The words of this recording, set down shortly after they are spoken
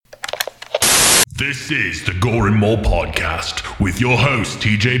This is the Gore and More Podcast with your hosts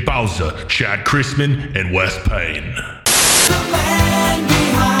TJ Bowser, Chad Chrisman, and Wes Payne. The man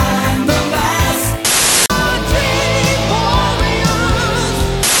behind the mask.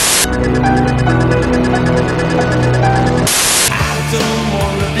 I don't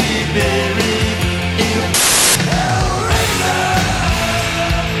wanna be buried in a Hellraiser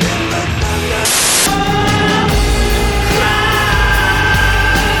in the thunder.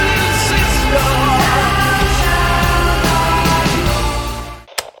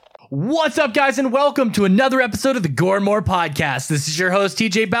 What's up, guys, and welcome to another episode of the Gore and More Podcast. This is your host,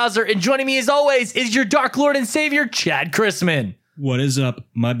 TJ Bowser, and joining me as always is your Dark Lord and Savior, Chad Chrisman. What is up,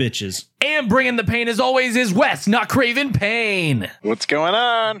 my bitches? And bringing the pain as always is Wes, not Craven Payne. What's going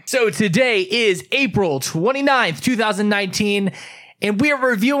on? So today is April 29th, 2019, and we are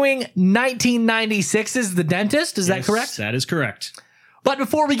reviewing 1996's The Dentist. Is that correct? That is correct. But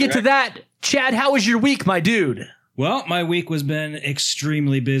before we get to that, Chad, how was your week, my dude? Well, my week has been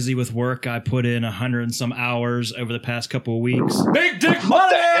extremely busy with work. I put in 100 and some hours over the past couple of weeks. Big dick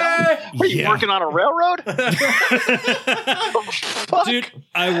money! Are you working on a railroad? Dude,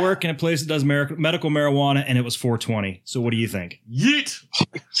 I work in a place that does medical marijuana, and it was 420. So what do you think? Yeet!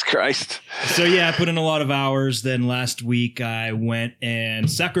 Jesus Christ. So yeah, I put in a lot of hours. Then last week, I went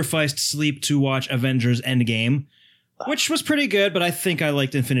and sacrificed sleep to watch Avengers Endgame, which was pretty good, but I think I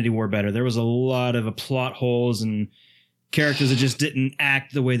liked Infinity War better. There was a lot of plot holes and characters that just didn't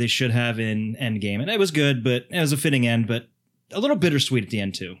act the way they should have in Endgame. And it was good, but it was a fitting end, but a little bittersweet at the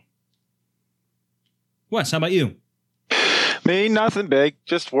end, too. Wes, how about you? Me, nothing big.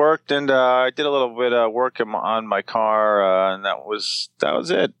 Just worked, and I did a little bit of work on my car, and that was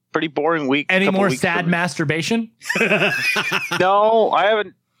it. Pretty boring week. Any Couple more weeks sad masturbation? No, I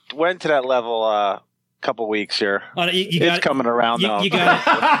haven't went to that level couple weeks here. It's coming around though. You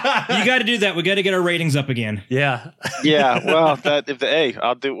got to do that. We got to get our ratings up again. Yeah. Yeah. Well,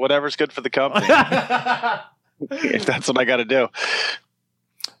 I'll do whatever's good for the company. If that's what I got to do.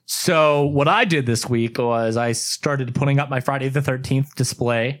 So what I did this week was I started putting up my Friday the 13th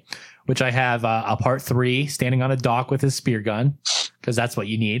display, which I have a part 3 standing on a dock with his spear gun, because that's what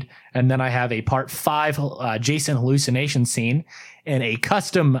you need. And then I have a part 5 Jason hallucination scene in a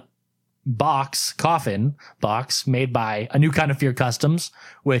custom coffin box made by A New Kind of Fear Customs,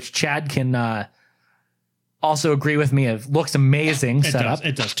 which Chad can also agree with me. It looks amazing. It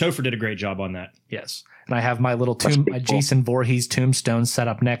does. Topher did a great job on that. Yes. And I have my little my Jason Voorhees tombstone set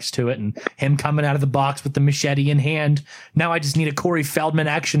up next to it, and him coming out of the box with the machete in hand. Now I just need a Corey Feldman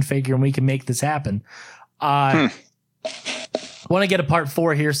action figure and we can make this happen. Want to get a part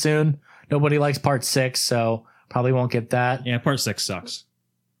 4 here soon. Nobody likes part 6, so probably won't get that. Yeah, part 6 sucks.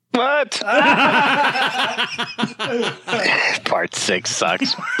 What? Part 6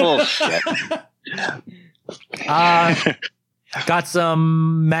 sucks. Bullshit. Got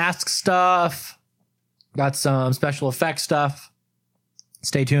some mask stuff. Got some special effects stuff.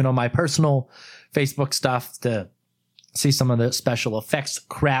 Stay tuned on my personal Facebook stuff to see some of the special effects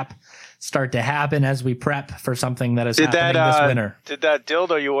crap start to happen as we prep for something that is happening this winter. Did that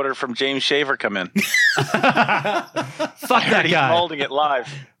dildo you ordered from James Shaver come in? Fuck that He's guy. holding it live.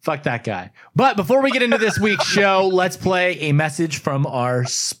 Fuck that guy. But before we get into this week's show, let's play a message from our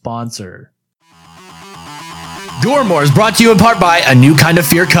sponsor. Gore More is brought to you in part by A New Kind of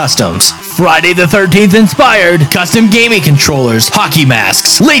Fear Customs. Friday the 13th inspired custom gaming controllers, hockey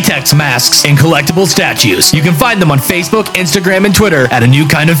masks, latex masks, and collectible statues. You can find them on Facebook, Instagram, and Twitter at A New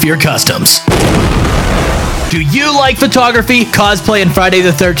Kind of Fear Customs. Do you like photography, cosplay, and Friday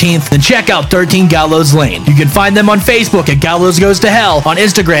the 13th? Then check out 13 Gallows Lane. You can find them on Facebook at Gallows Goes to Hell, on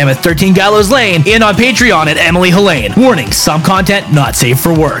Instagram at 13 Gallows Lane, and on Patreon at Emily Helene. Warning, some content not safe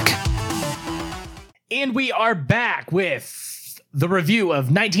for work. And we are back with the review of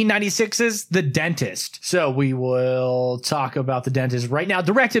 1996's The Dentist. So we will talk about The Dentist right now.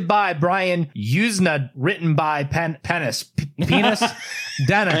 Directed by Brian Yuzna, written by Dennis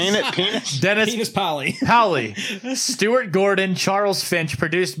Powley, Stuart Gordon, Charles Finch,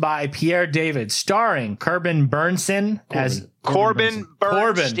 produced by Pierre David, starring Corbin Bernsen as Corbin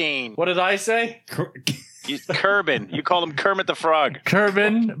Bernstein. What did I say? Corbin. You call him Kermit the Frog.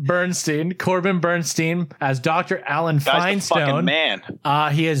 Corbin Bernstein as Dr. Alan Guy's the Finestone. fucking man.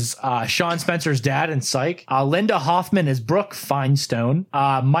 He is Sean Spencer's dad in Psych. Linda Hoffman as Brooke Finestone.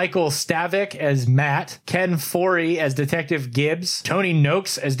 Michael Stavik as Matt. Ken Forey as Detective Gibbs. Tony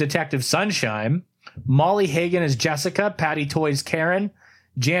Noakes as Detective Sunshine. Molly Hagan as Jessica. Patty Toys Karen.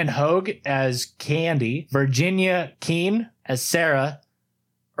 Jan Hogue as Candy. Virginia Keene as Sarah.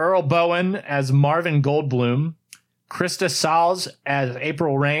 Earl Bowen as Marvin Goldblum, Krista Salz as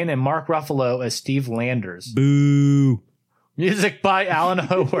April Rain, and Mark Ruffalo as Steve Landers. Boo. Music by Alan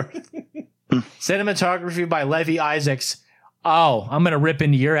Howarth. Cinematography by Levi Isaacs. Oh, I'm going to rip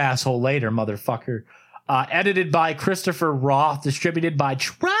into your asshole later, motherfucker. Edited by Christopher Roth. Distributed by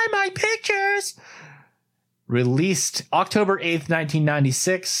Try My Pictures. Released October 8th,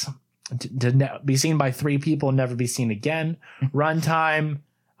 1996. To be seen by 3 people, never be seen again. Runtime,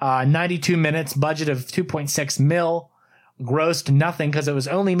 92 minutes. Budget of 2.6 mil. Grossed nothing because it was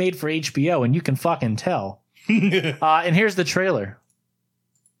only made for HBO, and you can fucking tell. And here's the trailer.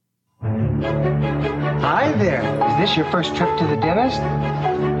 Hi there. Is this your first trip to the dentist?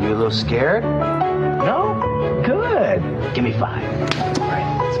 You a little scared? No? Good. Give me 5.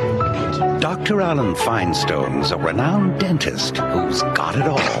 Dr. Alan Finestone's a renowned dentist who's got it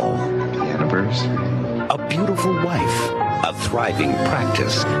all. A beautiful wife, a thriving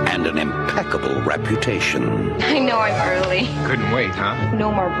practice, and an impeccable reputation. I know I'm early. Couldn't wait, huh?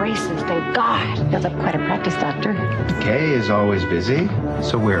 No more braces, thank God. Built up quite a practice, doctor. Kay is always busy,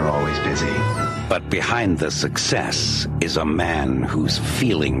 so we're always busy. But behind the success is a man who's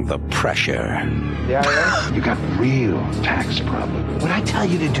feeling the pressure. Yeah. You got real tax problems. When I tell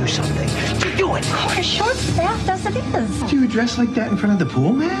you to do something, you do it. We're short-staffed as it is. Do you dress like that in front of the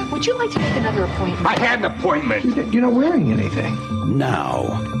pool, man? Would you like to make another appointment? I had an appointment. You're not wearing anything.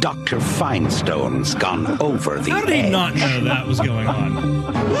 Now, Dr. Finestone's gone over the How did he edge. not know that was going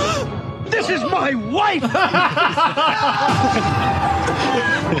on? This is my wife!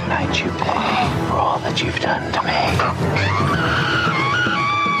 Tonight you pay for all that you've done to me.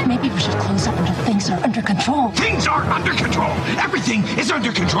 Maybe we should close up until things are under control. Things are under control. Everything is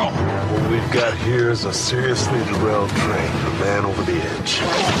under control. What we've got here is a seriously derailed train, a man over the edge.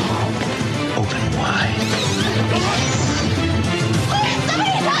 Open wide.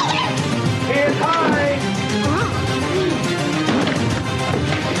 Somebody's out there! Hands high!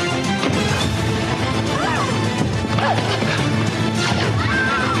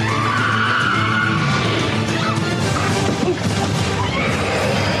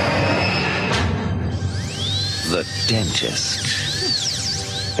 The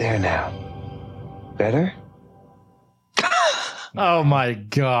dentist. There now. Better? Oh my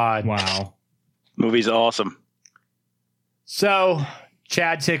God. Wow. Movie's awesome. So,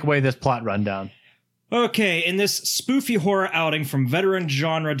 Chad, take away this plot rundown. Okay, in this spoofy horror outing from veteran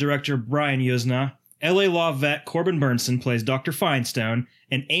genre director Brian Yuzna, LA law vet Corbin Burnson plays Dr. Finestone,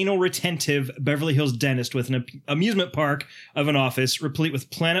 an anal retentive Beverly Hills dentist with an amusement park of an office replete with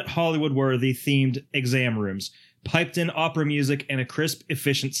Planet Hollywood-worthy themed exam rooms, piped-in opera music, and a crisp,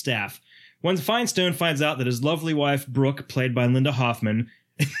 efficient staff. When Finestone finds out that his lovely wife, Brooke, played by Linda Hoffman,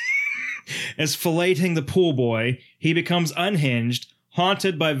 is filleting the pool boy, he becomes unhinged,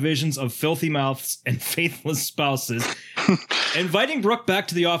 haunted by visions of filthy mouths and faithless spouses, inviting Brooke back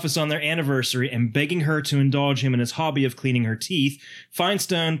to the office on their anniversary and begging her to indulge him in his hobby of cleaning her teeth.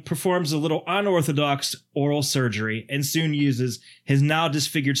 Finestone performs a little unorthodox oral surgery and soon uses his now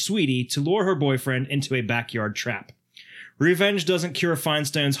disfigured sweetie to lure her boyfriend into a backyard trap. Revenge doesn't cure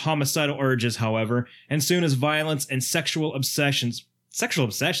Finestone's homicidal urges, however, and soon as violence and sexual obsessions,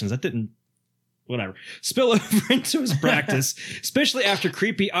 that didn't, whatever, spill over into his practice, especially after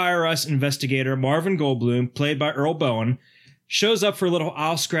creepy IRS investigator Marvin Goldblum, played by Earl Bowen, shows up for a little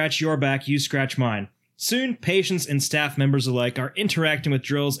I'll scratch your back, you scratch mine. Soon, patients and staff members alike are interacting with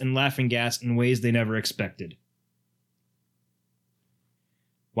drills and laughing gas in ways they never expected.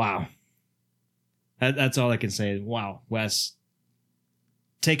 Wow. That's all I can say. Wow, Wes.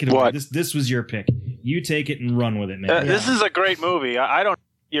 Take it away. What? This was your pick. You take it and run with it, man. This is a great movie. I don't.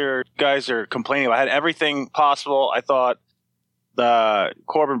 Your guys are complaining about. I had everything possible. I thought the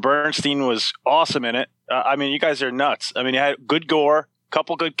Corbin Bernstein was awesome in it. I mean, you guys are nuts. I mean, you had good gore,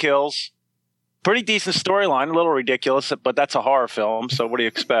 couple good kills, pretty decent storyline. A little ridiculous, but that's a horror film. So what do you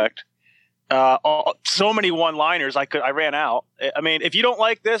expect? So many one-liners. I ran out. I mean, if you don't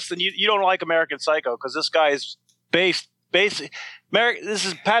like this, then you don't like American Psycho, because this guy is based. This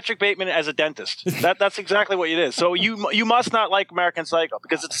is Patrick Bateman as a dentist. That's exactly what it is. So you must not like American Psycho,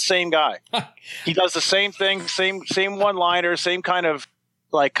 because it's the same guy. He does the same thing, same one-liner, same kind of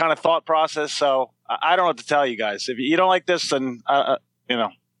thought process. So I don't know what to tell you guys. If you don't like this, then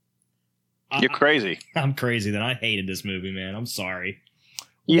you're crazy. I'm crazy. Then I hated this movie, man. I'm sorry.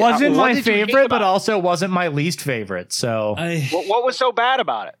 Yeah, Wasn't what my did you hate favorite, about but also wasn't my least favorite. So What was so bad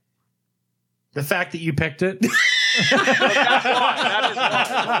about it? the fact that you picked it. That's why. That is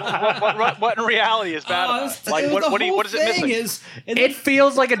why. What in reality is bad about it? Like, what is it missing? It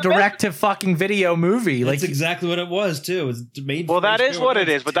feels like a direct to fucking video movie. That's Like exactly what it was too. It's made. Well, for that is HBO. what it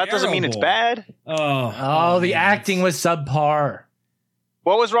is, but that doesn't mean it's Terrible. bad. oh, the acting was subpar.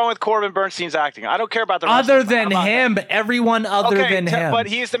 What was wrong with Corbin Bernstein's acting? I don't care about the rest Other of them. than I'm not- him, everyone other Okay, than him. but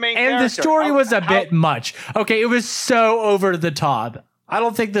he's the main and character. the story How- was a how- bit much. Okay, it was so over the top. I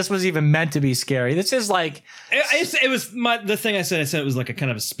don't think this was even meant to be scary. This is like It was the thing I said. I said it was like a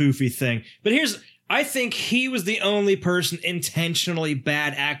kind of a spoofy thing. But I think he was the only person intentionally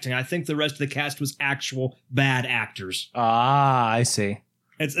bad acting. I think the rest of the cast was actual bad actors. I see.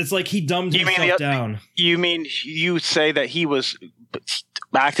 It's like he dumbed You mean himself down. You mean you say that he was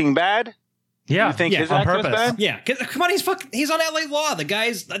acting bad? Yeah, You think yeah, his on acting was purpose. bad? Yeah, come on, he's on LA Law. The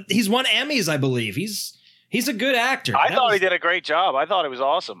guy's he's won Emmys, I believe. He's a good actor. I thought he did a great job. I thought it was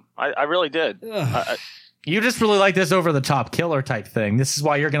awesome. I really did. You just really like this over the top killer type thing. This is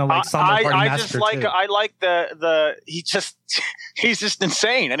why you're gonna like Slumber Party I Massacre just like too. I like the he's just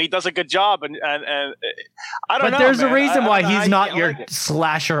insane and he does a good job and I don't know. But there's man. a reason I why don't know. he's I not can't your like it.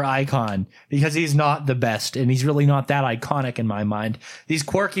 slasher icon, because he's not the best and he's really not that iconic in my mind. These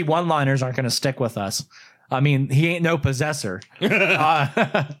quirky one-liners aren't going to stick with us. I mean, he ain't no possessor.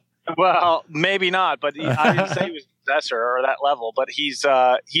 Well, maybe not, but I didn't say he was a possessor or that level, but he's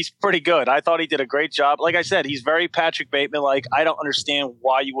pretty good. I thought he did a great job. Like I said, he's very Patrick Bateman. Like, I don't understand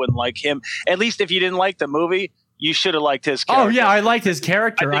why you wouldn't like him. At least if you didn't like the movie, you should have liked his character. Oh yeah, I liked his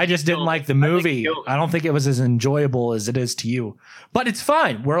character. I I, think just he didn't killed like it. the I think he movie. killed it. I don't think it was as enjoyable as it is to you. But it's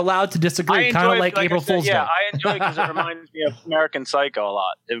fine. We're allowed to I disagree. enjoy Kind of it, like I April said, Fool's yeah, Day. I enjoy it because it reminds me of American Psycho a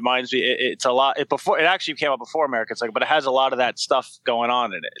lot. It reminds me, it's a lot. It actually came out before American Psycho, but it has a lot of that stuff going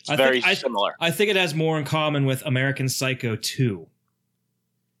on in it. It's very similar. I think it has more in common with American Psycho 2.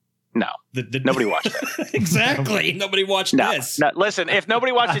 No, nobody watched that. Exactly. Nobody watched this. No, listen, if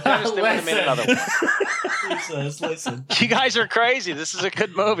nobody watched it, Dennis, they would have made another one. Listen. You guys are crazy. This is a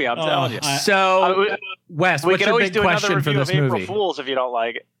good movie. I'm telling you. Wes, we what's can your always big do another question for review this of April movie? Fools if you don't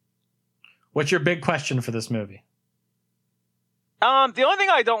like it. What's your big question for this movie? The only thing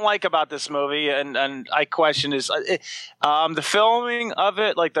I don't like about this movie, and I question, is the filming of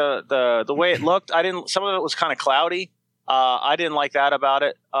it, like the way it looked. Some of it was kind of cloudy. I didn't like that about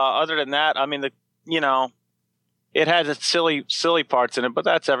it. Other than that, I mean, it had its silly parts in it, but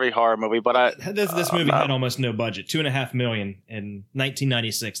that's every horror movie. But this movie had almost no budget, $2.5 million in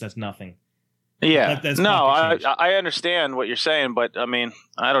 1996. That's nothing. Yeah, That's no, pocket change. I understand what you're saying, but I mean,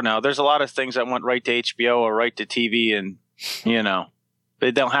 I don't know. There's a lot of things that went right to HBO or right to TV, and they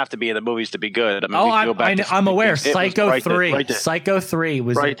don't have to be in the movies to be good. I mean, we can go back to I'm aware. it was Psycho right to- 3. right to- Psycho 3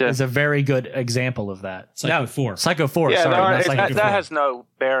 is a very good example of that. Psycho 4. Psycho 4. Yeah, sorry, not Psycho 4. that has no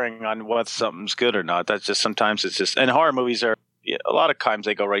bearing on whether something's good or not. That's just sometimes it's just, and horror movies are a lot of times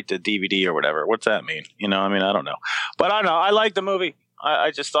they go right to DVD or whatever. What's that mean? I mean, I don't know, but I don't know. I like the movie.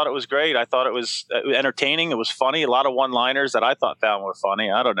 I just thought it was great. I thought it was entertaining. It was funny. A lot of one-liners that I found were funny.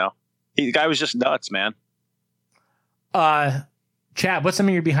 I don't know. The guy was just nuts, man. Chad, what's some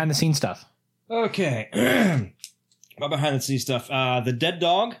of your behind-the-scenes stuff? Okay. About behind-the-scenes stuff. The dead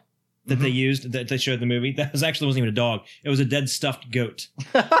dog that they used, that they showed in the movie, wasn't even a dog. It was a dead stuffed goat.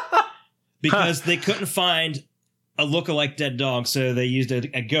 Because they couldn't find a look-alike dead dog, so they used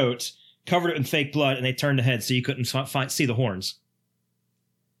a goat, covered it in fake blood, and they turned the head so you couldn't see the horns.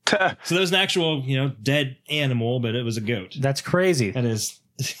 So there was an actual, dead animal, but it was a goat. That's crazy. That is.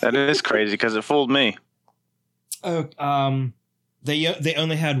 That is crazy because it fooled me. Oh, they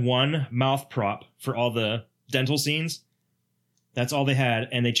only had one mouth prop for all the dental scenes. That's all they had,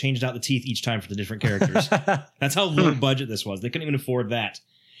 and they changed out the teeth each time for the different characters. That's how low budget this was. They couldn't even afford that.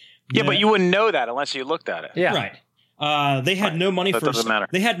 Yeah, but you wouldn't know that unless you looked at it. Yeah, right. They had no money That doesn't matter.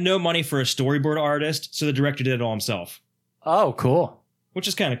 They had no money for a storyboard artist, so the director did it all himself. Oh, cool. Which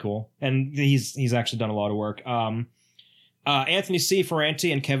is kind of cool, and he's actually done a lot of work. Anthony C.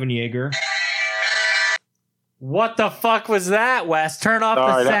 Ferranti and Kevin Yeager. What the fuck was that, Wes? Turn off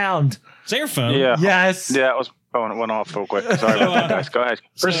the sound. Is that your phone? Yeah. Yes. Yeah, it went off real quick. Sorry about that, guys. Go ahead.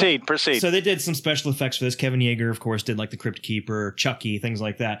 Proceed. So they did some special effects for this. Kevin Yeager, of course, did like the Crypt Keeper, Chucky, things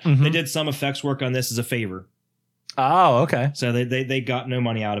like that. Mhm. They did some effects work on this as a favor. Oh, okay. So they got no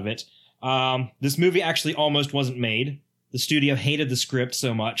money out of it. This movie actually almost wasn't made. The studio hated the script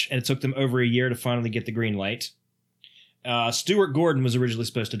so much, and it took them over a year to finally get the green light. Stuart Gordon was originally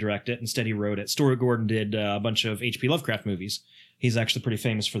supposed to direct it. Instead, he wrote it. Stuart Gordon did a bunch of H.P. Lovecraft movies. He's actually pretty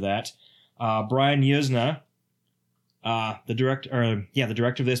famous for that. Brian Yuzna, the director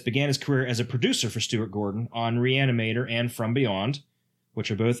of this, began his career as a producer for Stuart Gordon on Reanimator and From Beyond. which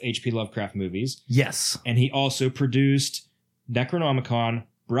are both H.P. Lovecraft movies. Yes. And he also produced Necronomicon,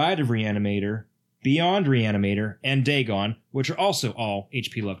 Bride of Reanimator, Beyond Reanimator, and Dagon, which are also all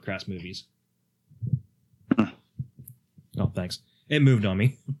H.P. Lovecraft movies. Oh, thanks. It moved on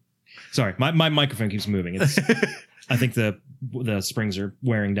me. Sorry, my microphone keeps moving. It's, I think the springs are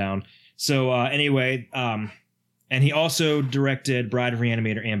wearing down. So anyway, and he also directed Bride of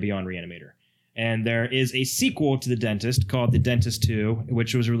Reanimator and Beyond Reanimator. And there is a sequel to The Dentist called The Dentist 2,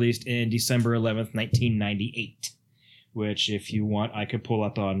 which was released in December 11th, 1998. Which, if you want, I could pull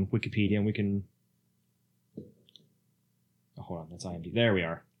up on Wikipedia and we can... Oh, hold on, that's IMDb. There we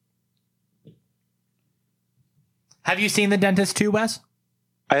are. Have you seen The Dentist 2, Wes?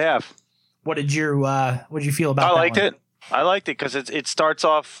 I have. What did you feel about I that liked one? it. I liked it because it starts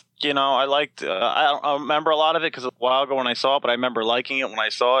off, you know, I liked, I don't remember a lot of it because it was a while ago when I saw it, but I remember liking it when I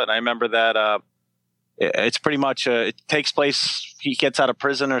saw it. And I remember that it's pretty much, it takes place, he gets out of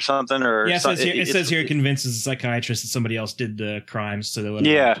prison or something. Or Yeah, it says here convinces the psychiatrist that somebody else did the crimes. So they let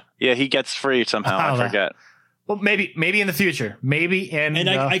him out. Yeah, he gets free somehow. I forget. Well, maybe in the future. Maybe in And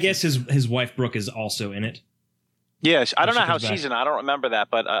I guess his wife Brooke is also in it. Yeah, I don't know how comes back. she's in it. I don't remember that,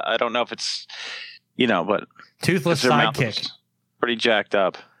 but I don't know if it's, you know, but Toothless their mouth sidekick. was pretty jacked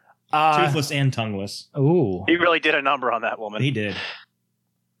up. Toothless and tongueless. Ooh. He really did a number on that woman. He did.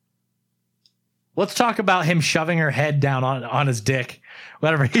 Let's talk about him shoving her head down on his dick.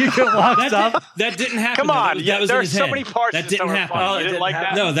 Whenever he walks up. That didn't happen. Come on, that was in there's his so head. many parts that that didn't were happen. funny. You didn't like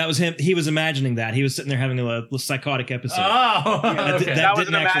that? No, that was him. He was imagining that. He was sitting there having a psychotic episode. Oh, that okay. That was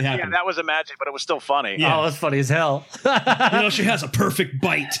didn't actually happen. Yeah, that was imagined, but it was still funny. Yeah. Oh, that's funny as hell. She has a perfect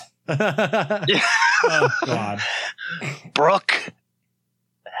bite. Yeah. Oh God, Brooke.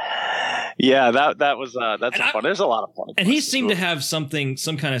 Yeah, that was that's fun. There's a lot of fun. And he seemed to have some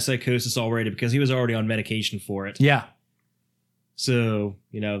kind of psychosis already because he was already on medication for it. Yeah. So,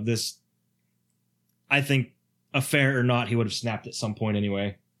 you know, this, I think, affair or not, he would have snapped at some point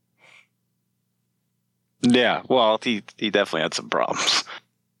anyway. Yeah, well, he definitely had some problems.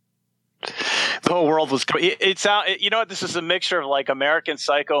 The whole world was. You know what? This is a mixture of like American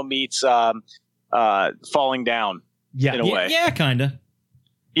Psycho meets Falling Down. Yeah, in a way. Yeah, kind of.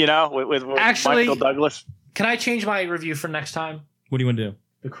 You know, with Actually, Michael Douglas. Can I change my review for next time? What do you want to do?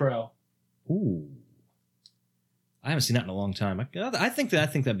 The Crow. Ooh, I haven't seen that in a long time. I think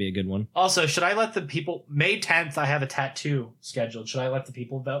that'd be a good one. Also, should I let the people? May 10th, I have a tattoo scheduled. Should I let the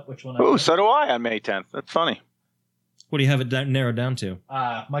people vote which one? Oh, so do I on May 10th. That's funny. What do you have it narrowed down to?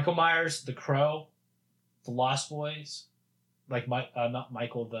 Michael Myers, The Crow, The Lost Boys, like not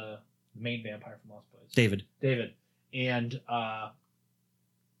Michael, the main vampire from Lost Boys. David, and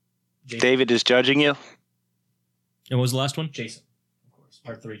Jason. David is judging you. And what was the last one? Jason, of course.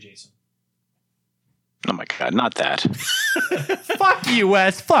 Part 3, Jason. Oh my God, not that. Fuck you,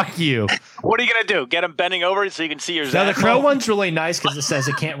 Wes. Fuck you. What are you gonna do? Get him bending over so you can see your. Now the Zach? Crow one's really nice because it says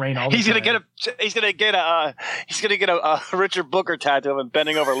it can't rain all the He's time. gonna get a Richard Booker tattoo of him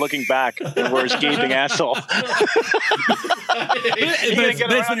bending over, looking back, where his gaping asshole. But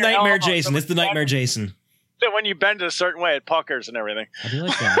it's the Nightmare Jason. It's the Nightmare Jason. When you bend it a certain way, it puckers and everything. I do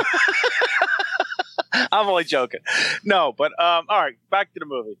like that. I'm only joking. No, but all right, back to the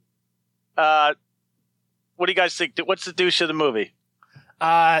movie. What do you guys think? What's the douche of the movie?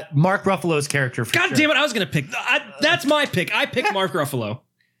 Mark Ruffalo's character. God damn it! I was gonna pick. That's my pick. I picked Mark Ruffalo.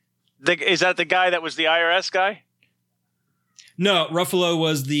 Is that the guy that was the IRS guy? No, Ruffalo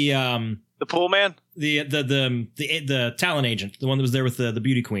was the pool man, the talent agent, the one that was there with the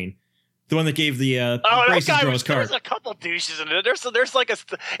beauty queen, the one that gave the braces girl his card. There's a couple douches in it. There's like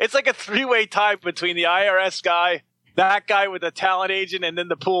it's like a 3-way tie between the IRS guy, that guy with the talent agent, and then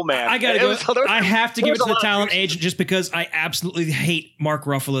the pool man. I gotta go. I have to give it to the talent agent just because I absolutely hate Mark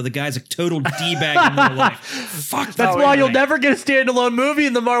Ruffalo. The guy's a total d-bag in real life. Fuck. That's why you'll never get a standalone movie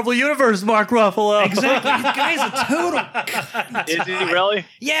in the Marvel Universe, Mark Ruffalo. Exactly. The guy's a total. Is he really?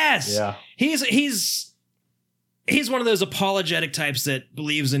 Yes. Yeah. He's one of those apologetic types that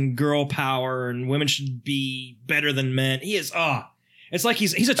believes in girl power and women should be better than men. He is. It's like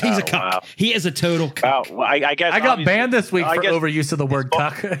he's a cuck. Wow. He is a total cuck. Well, I guess I got banned this week for guess- overuse of the word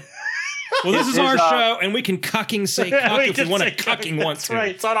cuck. Well, this is our His, show, and we can cucking say cuck if we want to say cucking want That's to.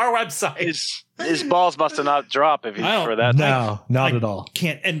 right. It's on our website. His balls must have not dropped if he's I don't- for that. No, not at all.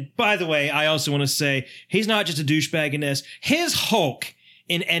 Can't. And by the way, I also want to say he's not just a douchebag in this. His Hulk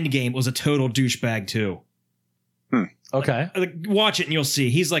in Endgame was a total douchebag too. Okay. Like, watch it and you'll see.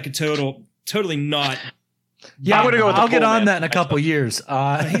 He's like a totally not. Yeah, I'm gonna go with the I'll get pool on man. that in a couple years.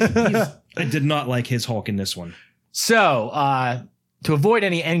 I did not like his Hulk in this one. So, to avoid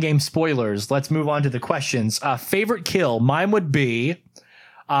any endgame spoilers, let's move on to the questions. Favorite kill? Mine would be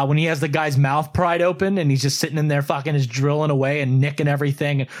when he has the guy's mouth pried open and he's just sitting in there fucking just drilling away and nicking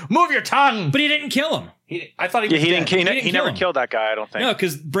everything. And move your tongue! But he didn't kill him. I thought he was dead. He never killed that guy, I don't think. No,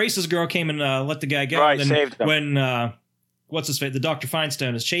 because Brace's girl came and let the guy go. Right, and then saved him. When what's his face? The Dr.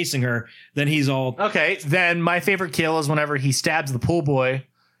 Feinstein is chasing her. Then he's all Okay, then my favorite kill is whenever he stabs the pool boy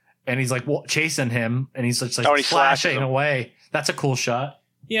and he's like chasing him and he's just like he slashes slashing him. away. That's a cool shot.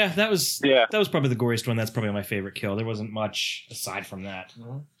 Yeah, that was probably the goriest one. That's probably my favorite kill. There wasn't much aside from that.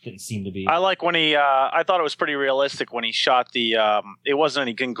 Didn't seem to be. I like when he. I thought it was pretty realistic when he shot the. It wasn't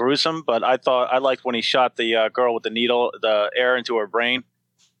anything gruesome, but I liked when he shot the girl with the needle, the air into her brain.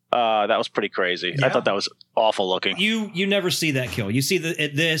 That was pretty crazy. Yeah. I thought that was awful looking. You never see that kill. You see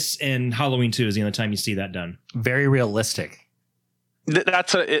this and Halloween 2 is the only time you see that done. Very realistic.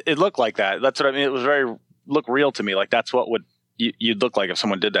 It looked like that. That's what I mean. It was looked real to me. Like that's what you'd look like if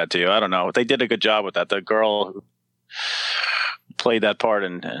someone did that to you. I don't know. They did a good job with that. The girl who played that part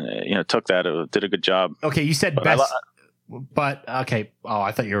and took that did a good job. Okay, you said best, but okay. Oh,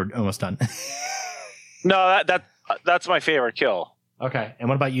 I thought you were almost done. No, that's my favorite kill. Okay, and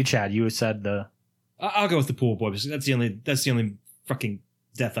what about you, Chad? You said the. I'll go with the pool boy because that's the only fucking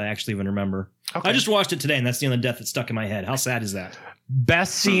death I actually even remember. Okay. I just watched it today, and that's the only death that stuck in my head. How sad is that?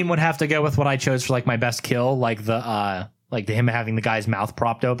 Best scene would have to go with what I chose for like my best kill, like him having the guy's mouth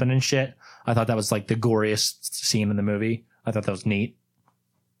propped open and shit. I thought that was like the goriest scene in the movie. I thought that was neat.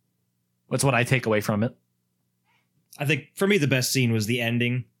 What's what I take away from it? I think for me the best scene was the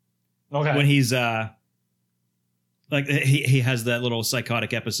ending. Okay. When he's like he has that little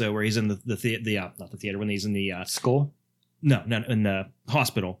psychotic episode where he's in the theater, not the theater, when he's in the school. No, in the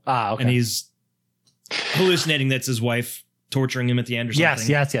hospital. Okay. And he's hallucinating that's his wife torturing him at the end or something.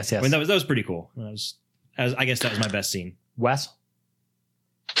 Yes. I mean, that was pretty cool. I guess that was my best scene. Wes?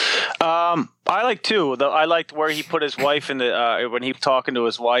 I like too. I liked where he put his wife in the when he was talking to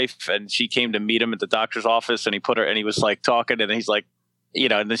his wife and she came to meet him at the doctor's office and he was like talking and he's like,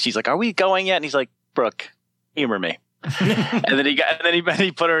 and then she's like, "Are we going yet?" And he's like, "Brooke, humor me." and then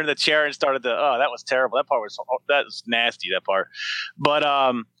he put her in the chair and started that was terrible. That was nasty, that part. But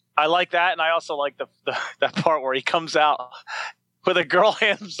I like that, and I also like that part where he comes out where the girl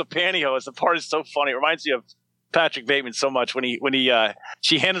hands the pantyhose. The part is so funny. It reminds me of Patrick Bateman so much when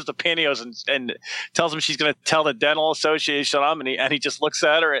she hands the pantyhose and tells him she's going to tell the dental association on him, and he just looks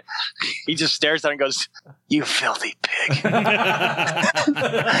at her. He just stares at her and goes, "You filthy pig." Come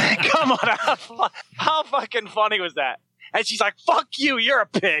on, how fucking funny was that? And she's like, "Fuck you, you're a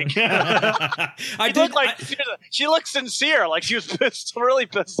pig." She looked sincere, like she was really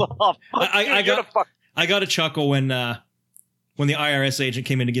pissed off. I got a chuckle when the IRS agent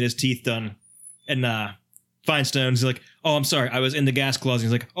came in to get his teeth done, and Feinstein's like, "Oh, I'm sorry, I was in the gas closet."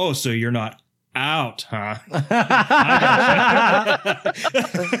 He's like, "Oh, so you're not out, huh?"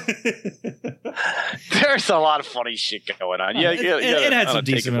 There's a lot of funny shit going on. Yeah, it had some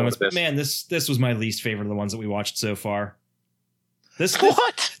decent moments, but man, this was my least favorite of the ones that we watched so far. This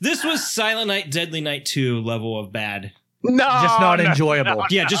was Silent Night, Deadly Night 2 level of bad. No, just not enjoyable.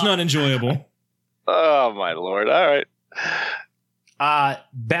 Yeah, just not enjoyable. Oh my lord! All right.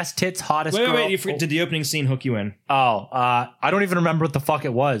 Best tits, hottest girl. Wait, did the opening scene hook you in? Oh, I don't even remember what the fuck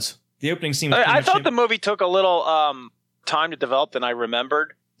it was. The opening scene was I thought the movie took a little time to develop than I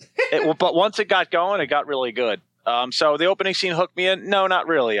remembered. But once it got going, it got really good. So the opening scene hooked me in? No, not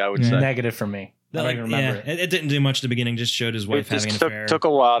really, I would say. Negative for me. I don't even remember it. It didn't do much at the beginning, just showed his wife having an affair. It took a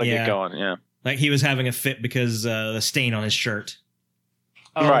while to get going, yeah. Like he was having a fit because the stain on his shirt.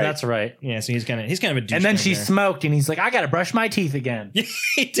 Oh, right. That's right. Yeah, so he's kind of a douche. And then she smoked, and he's like, "I gotta brush my teeth again."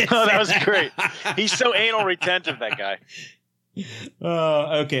 He did. Oh, that was great. He's so anal retentive, that guy.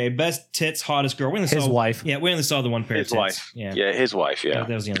 Okay. Best tits, hottest girl. His wife. Yeah, we only saw the one pair of tits. Wife. Yeah, his wife. Yeah,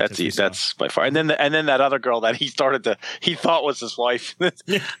 that was the only that's by far. And then that other girl that he thought was his wife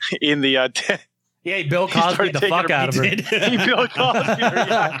in the. Yeah, he Bill Cosby the fuck out of her. He Bill Cosby her.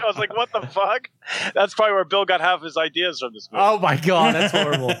 Yeah. I was like, what the fuck? That's probably where Bill got half his ideas from this movie. Oh my god, that's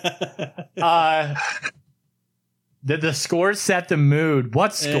horrible. Did the score set the mood?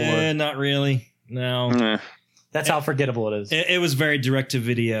 What score? Not really. No. That's how forgettable it is. It was very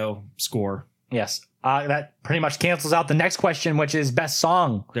direct-to-video score. Yes. That pretty much cancels out the next question, which is best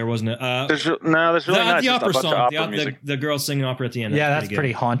song. There wasn't a... there's really not the just opera a bunch song. of opera music. The girl singing opera at the end. Yeah, that's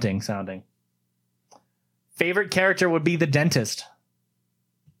pretty haunting sounding. Favorite character would be the dentist.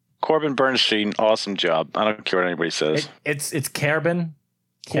 Corbin Bernstein, awesome job. I don't care what anybody says. It's Corbin.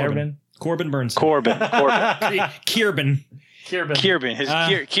 Corbin Bernstein. Corbin. Kierbin.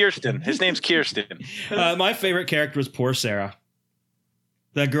 Kirsten. His name's Kirsten. My favorite character was poor Sarah.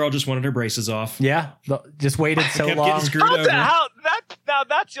 That girl just wanted her braces off. Yeah, just waited so kept long. getting screwed over. Now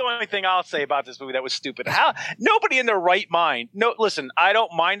that's the only thing I'll say about this movie that was stupid. How nobody in their right mind. No, listen, I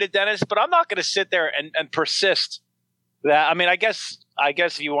don't mind a dentist, but I'm not going to sit there and persist that. I mean, I guess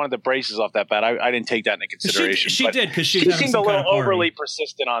if you wanted the braces off that bad, I didn't take that into consideration. She did because she seemed a little overly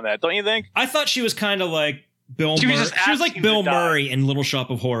persistent on that, don't you think? I thought she was kind of like Bill Murray. She was like Bill Murray in Little Shop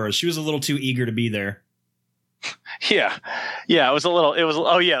of Horrors. She was a little too eager to be there. Yeah. It was.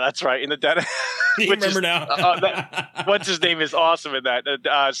 Oh yeah, that's right. In the dentist. You remember now? What's his name is awesome in that.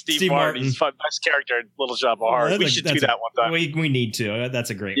 Steve Martin. He's the best character in Little Shop of Horrors. We should do that one time. We need to.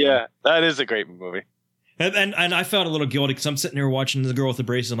 That's a great one. Yeah, that is a great movie. And I felt a little guilty because I'm sitting there watching the girl with the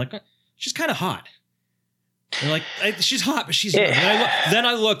braces. I'm like, she's kind of hot. And like, she's hot, but she's. Then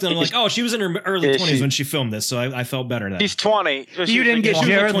I looked and I'm like, oh, she was in her early 20s when she filmed this, so I felt better then. She's 20. So you didn't get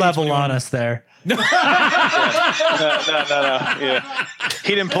Jared level on us there. No. Yeah,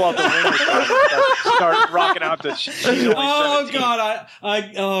 he didn't pull out the ring and start rocking out the. Oh God!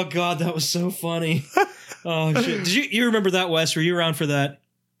 Oh God! That was so funny. Oh shit! Did you remember that, Wes? Were you around for that?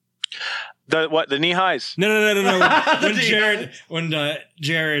 The knee highs? No. When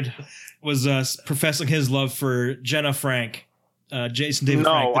Jared was professing his love for Jenna Frank, Jason David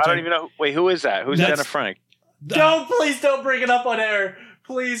Frank. No, I don't even know. Wait, who is that? Who's Jenna Frank? Please don't bring it up on air.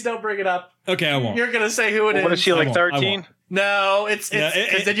 Please don't bring it up. Okay, I won't. You're gonna say who it is. What is she, like 13? No, it's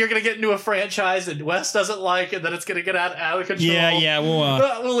because then you're gonna get into a franchise that Wes doesn't like, and then it's gonna get out of control. Yeah.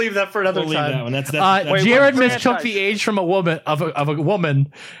 We'll leave that for another time. Leave that one. That's Jared mistook the age from a woman of a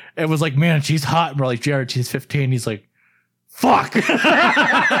woman, and was like, "Man, she's hot." And we're like, "Jared, she's 15." He's like, "Fuck." Well,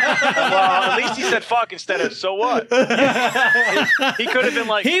 at least he said "fuck" instead of "so what." He could have been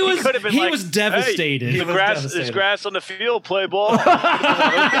like, he was devastated. Hey, there's grass on the field, play ball.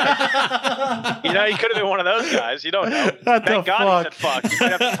 You know, he could have been one of those guys. You don't know. Thank God he said "fuck." You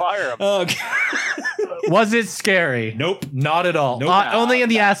might have to fire him. Okay. Was it scary? Nope, not at all. Nope. Only in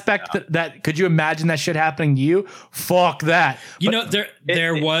the aspect that could you imagine that shit happening to you? Fuck that.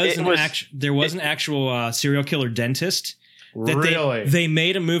 There was an actual serial killer dentist. Really? They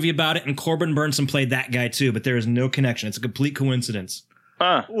made a movie about it, and Corbin Burnson played that guy too, but there is no connection. It's a complete coincidence.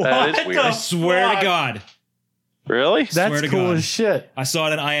 That is weird. I swear to God. Really? That's cool as shit. I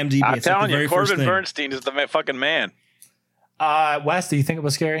saw it on IMDb. I'm telling you, Corbin Bernstein is the fucking man. Wes, do you think it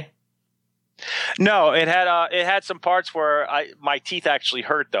was scary? No, it had some parts where my teeth actually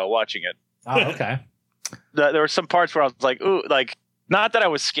hurt though watching it. Oh, okay. There were some parts where I was like, ooh, like not that I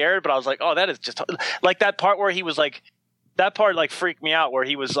was scared, but I was like, oh, that is just like that part where he was like. That part like freaked me out where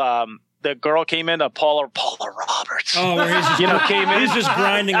he was the girl came in, Paula Roberts. Oh, where he's just came in. He's just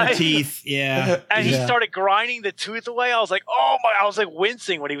grinding her teeth. Yeah. And he started grinding the tooth away. I was like, oh my, I was like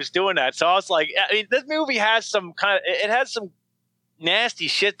wincing when he was doing that. So I was like, I mean, this movie has some it has some nasty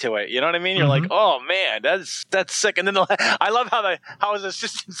shit to it. You know what I mean? You're like, oh man, that's sick. And then I love how his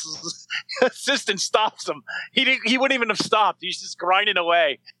assistant stops him. He wouldn't even have stopped. He's just grinding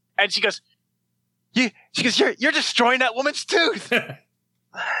away. And she goes, you're destroying that woman's tooth.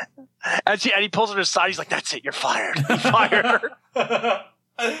 and he pulls her to the side. He's like, that's it. You're fired. You fired her.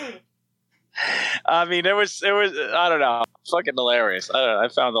 I mean, it was, I don't know. Fucking hilarious. I don't know. I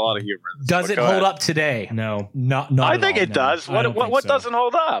found a lot of humor in this. Does it hold up today? No. Not I think it does. What doesn't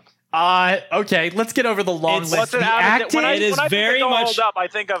hold up? Okay, let's get over the long list. The acting is very much hold up. I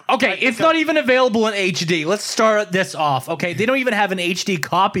think of it's not even available in HD. Let's start this off. Okay, they don't even have an HD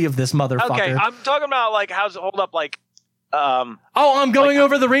copy of this motherfucker. Okay, I'm talking about like how's it hold up? Like, I'm going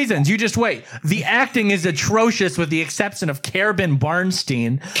over the reasons. You just wait. The acting is atrocious, with the exception of Corbin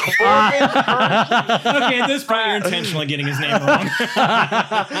Bernstein. Okay, at this point, you're intentionally getting his name wrong.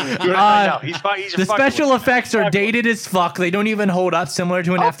 The special effects are dated as fuck. They don't even hold up, similar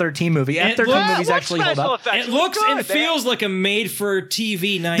to an F-13 movie. F-13 movies actually hold up. It looks and feels like a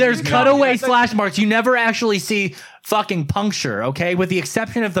made-for-TV 90s. There's cutaway slash marks. You never actually see fucking puncture, okay? With the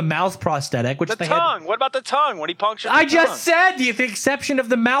exception of the mouth prosthetic, which the tongue. What about the tongue when he punctured? I just said the exception of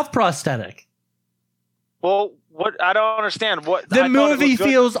the mouth prosthetic. Well, what I don't understand. What the movie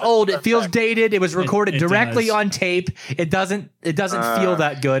feels old. It feels dated. It was recorded directly on tape. It doesn't feel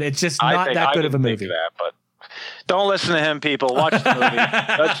that good. It's just not that good of a movie. But don't listen to him, people. Watch the movie.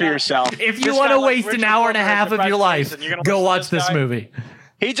 Judge for yourself. If you want to waste an hour and a half of your life, go watch this movie.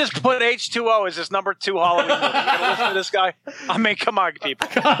 He just put H2O as his number 2 Halloween movie. You gonna listen to this guy? I mean, come on, people.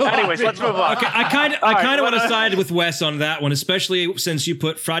 Anyways, let's move on. Okay, I kind of want to side with Wes on that one, especially since you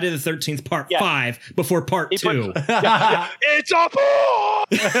put Friday the 13th Part 5 before Part 2. It's a ball!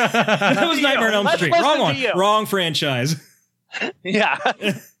 That was Nightmare on Elm Street. Wrong one. Wrong franchise. Yeah.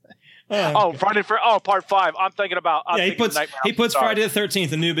 Part 5. I'm thinking about. Yeah, he puts Friday the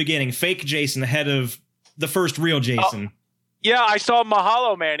 13th, A New Beginning, fake Jason ahead of the first real Jason. Yeah, I saw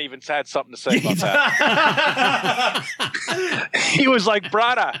Mahalo Man even had something to say about that. He was like,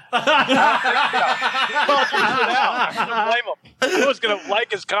 "Brada." I couldn't blame him. I was going to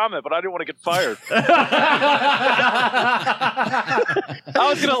like his comment, but I didn't want to get fired. I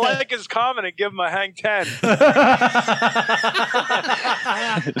was going to like his comment and give him a hang 10.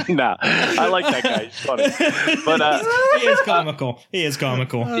 Nah, I like that guy. He's funny. But he is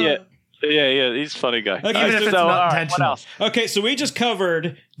comical. Yeah, he's a funny guy. Okay, Even if it's not intentional. What else? Okay, so we just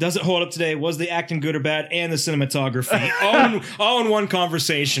covered Does It Hold Up Today? Was the acting good or bad? And the cinematography. all in one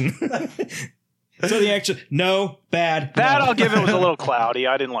conversation. So the action, no, bad. That no. I'll give it was a little cloudy.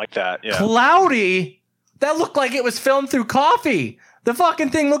 I didn't like that. Yeah. Cloudy? That looked like it was filmed through coffee. The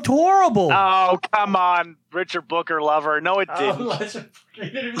fucking thing looked horrible. Oh, come on, Richard Booker lover. No, it didn't.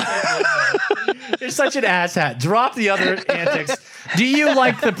 You're such an asshat. Drop the other antics. Do you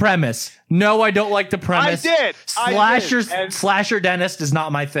like the premise? No, I don't like the premise. I did. Slasher dentist is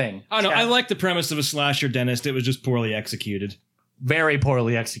not my thing. Oh, no, I like the premise of a slasher dentist. It was just poorly executed. Very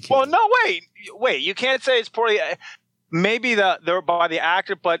poorly executed. Well, no, wait. You can't say it's poorly. Maybe they're by the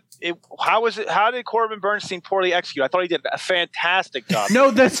actor, but how did Corbin Bernstein poorly execute? I thought he did a fantastic job. No,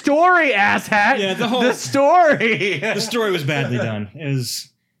 the story, asshat. Yeah, the story. The story was badly done. It was.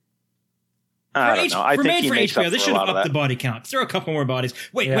 I don't know. I think he for makes HBO, up they for should a have lot of upped the that. body count. Throw a couple more bodies.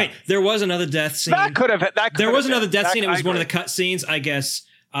 Wait. There was another death scene. There was another death scene. It was one of the cut scenes, I guess.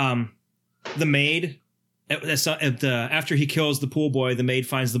 The maid, after he kills the pool boy, the maid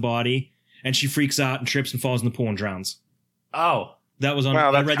finds the body and she freaks out and trips and falls in the pool and drowns. Oh, that was on.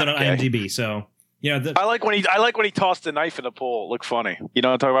 Wow, I read that on IMDb. So yeah, I like when he tossed the knife in the pool. It looked funny. You know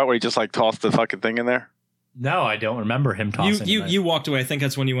what I'm talking about? Where he just like tossed the fucking thing in there. No, I don't remember him tossing. You walked away. I think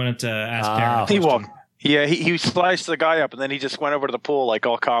that's when you wanted to ask Darren. He walked. Yeah, he sliced the guy up and then he just went over to the pool like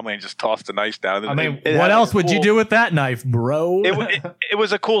all calmly and just tossed the knife down. I mean, what else would you do with that knife, bro? It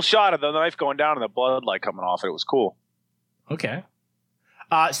was a cool shot of the knife going down and the blood like coming off it. It was cool. Okay.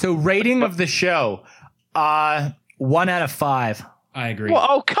 So rating of the show, 1 out of 5. I agree. Well,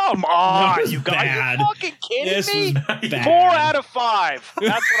 oh, come on, That was you guys. bad. Are you fucking kidding This me? was bad. 4 out of 5.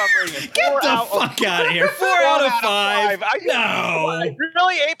 That's what I'm rating. Get the fuck out of here. 4 out of 5. No.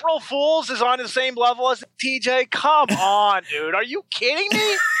 Really? April Fool's is on the same level as TJ? Come on, dude. Are you kidding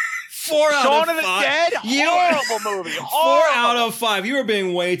me? 4 out Shaun of of the 5. Dead? Horrible movie. 4 Horrible. out of 5. You were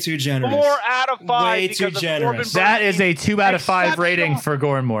being way too generous. 4 out of 5. Way too because of generous. Corbin That is a 2 out of 5 Exceptional. rating for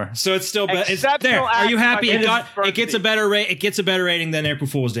Gormore. So it's still better. It's Exceptional there. Are you acting happy? by It gets a better rate. It gets a better rating than April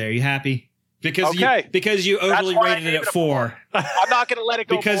Fool's Day. Are you happy? Because you overly why I rated it gave at it a 4. I'm not going to let it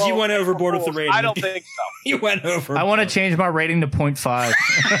go Because below you went April overboard with the Fool's. rating. I don't think so. You went over. I want to change my rating to 0.5.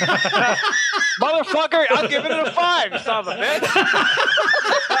 Motherfucker, I'll give it a 5, you son of a bitch.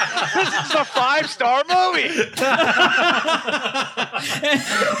 This is a 5-star movie.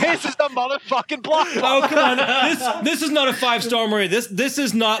 This is the motherfucking block. Oh, come on. This is not a 5-star movie. This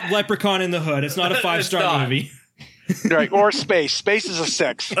is not Leprechaun in the Hood. It's not a 5-star movie. Right, or Space. Space is a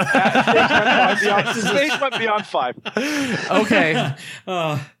 6. Space went beyond 5. Okay.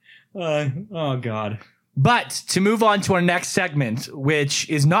 Oh, God. But to move on to our next segment, which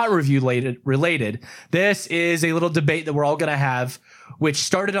is not review related, this is a little debate that we're all going to have, which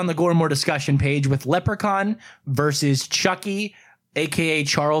started on the Gormore discussion page with Leprechaun versus Chucky, a.k.a.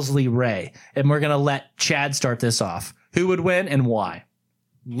 Charles Lee Ray. And we're going to let Chad start this off. Who would win and why?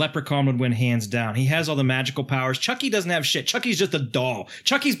 Leprechaun would win hands down. He has all the magical powers. Chucky doesn't have shit. Chucky's just a doll.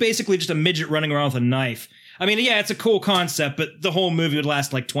 Chucky's basically just a midget running around with a knife. I mean, yeah, it's a cool concept, but the whole movie would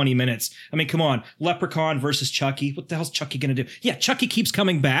last like 20 minutes. I mean, come on. Leprechaun versus Chucky. What the hell's Chucky gonna do? Yeah, Chucky keeps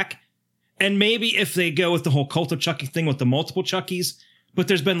coming back. And maybe if they go with the whole Cult of Chucky thing with the multiple Chuckies, but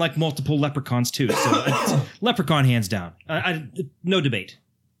there's been like multiple Leprechauns too. So it's Leprechaun hands down. No debate.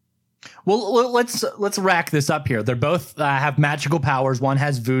 Well, let's rack this up here. They're both have magical powers. One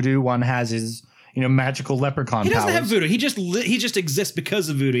has voodoo. One has his magical leprechaun powers. He doesn't have voodoo. He just exists because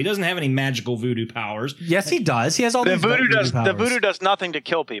of voodoo. He doesn't have any magical voodoo powers. Yes, he does. He has all The these voodoo powers. the voodoo does nothing to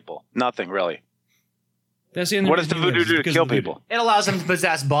kill people. Nothing really. That's the What does the voodoo do to kill people? It allows him to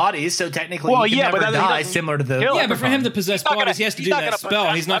possess bodies, so technically Well, he can yeah, never but that die, doesn't similar to the kill Yeah, but for him to possess not bodies, gonna- he has to he's do not that gonna spell.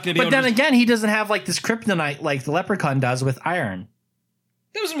 possess He's not going to be But able then to. again, he doesn't have like this kryptonite like the leprechaun does with iron.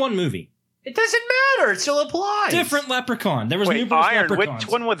 That was in one movie. It doesn't matter. It still applies. Different leprechaun. There was Wait, numerous Iron. leprechauns.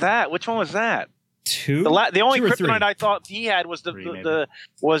 Which one was that? Which one was that? 2? The only 2 or 3? kryptonite I thought he had was the 3, maybe. the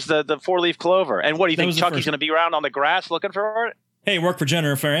 4-leaf clover. And what do you That think? was the Chucky's first. going to be around on the grass looking for it? Hey, work for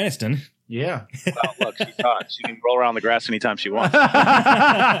Jennifer Aniston. Yeah. Well, look, she's hot. She can roll around the grass anytime she wants.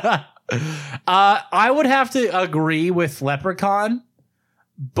 I would have to agree with Leprechaun,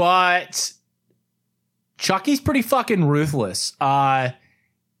 but Chucky's pretty fucking ruthless.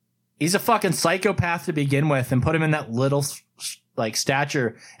 He's a fucking psychopath to begin with, and put him in that little like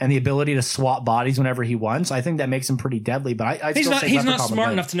stature and the ability to swap bodies whenever he wants. I think that makes him pretty deadly. But I He's still not. say He's not Leprechaun would smart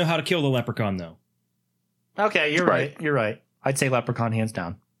win. enough to know how to kill the leprechaun, though. Okay, you're right. You're right. I'd say Leprechaun hands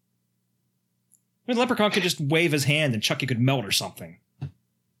down. I mean, Leprechaun could just wave his hand and Chucky could melt or something.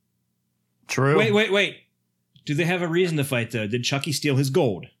 True. Wait. Do they have a reason to fight, though? Did Chucky steal his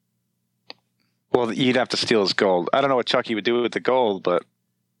gold? Well, you'd have to steal his gold. I don't know what Chucky would do with the gold, but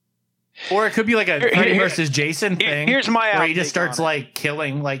Or it could be like a Freddy versus Jason thing. Here's my where he just outtake starts on it. like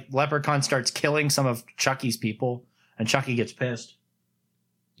killing, like Leprechaun starts killing some of Chucky's people, and Chucky gets pissed.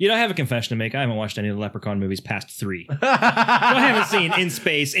 You know, I have a confession to make. I haven't watched any of the Leprechaun movies past 3. So I haven't seen In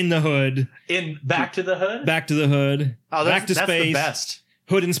Space, In the Hood, In Back to the Hood? Back to the Hood, Oh, Back to that's Space, the best.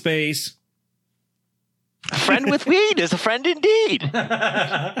 Hood in Space. a friend with weed is a friend indeed.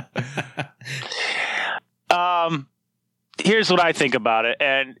 Here's what I think about it,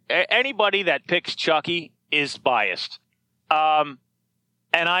 and anybody that picks Chucky is biased. And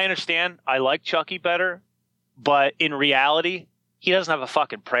I understand. I like Chucky better, but in reality, he doesn't have a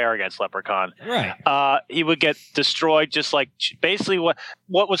fucking prayer against Leprechaun. Right. He would get destroyed just like basically what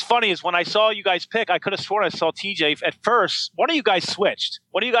was funny is when I saw you guys pick, I could have sworn I saw TJ at first. One of you guys switched.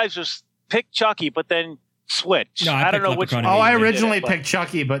 One of you guys just picked Chucky, but then switched. No, I don't picked know which Leprechaun one. I you did originally it, but- picked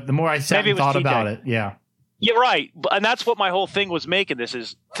Chucky, but the more I sat Maybe and it was thought TJ. about it, yeah. You're right. And that's what my whole thing was making this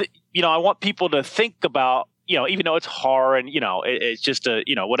is, I want people to think about, even though it's horror and, it's just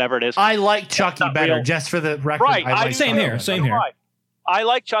whatever it is. I like Chucky not better, real. just for the record. Right. I like Same Chucky here, better. same here. I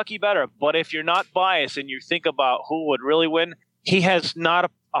like Chucky better, but if you're not biased and you think about who would really win, he has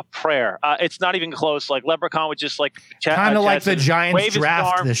not a prayer. It's not even close. Like Leprechaun would just like Kind of like the Giants wave his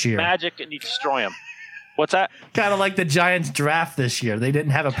draft arm, this year. magic, and you destroy him. What's that? Kind of like the Giants draft this year. They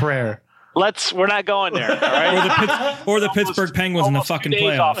didn't have a prayer. We're not going there. All right. Or the Pittsburgh Penguins in the fucking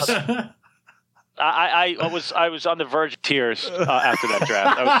playoffs. I was on the verge of tears after that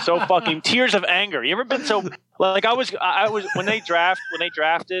draft. I was so fucking tears of anger. You ever been so like I was when they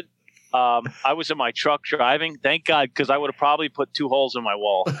drafted. I was in my truck driving. Thank God, because I would have probably put 2 holes in my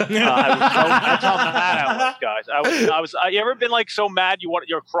wall. That's how mad I was, guys. You ever been like so mad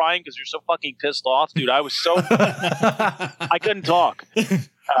you're crying because you're so fucking pissed off, dude? I was so I couldn't talk.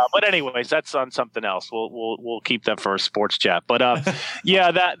 But anyways, that's on something else. We'll keep that for a sports chat. But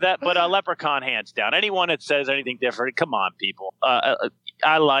yeah, but Leprechaun hands down. Anyone that says anything different, come on, people.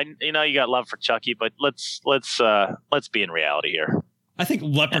 I lie. You got love for Chucky, but let's be in reality here. I think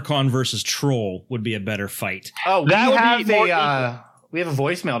Leprechaun versus Troll would be a better fight. Oh, That would be more we have a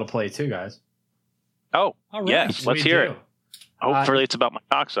voicemail to play too, guys. Oh, All right. yes. Let's hear it. Hopefully, it's about my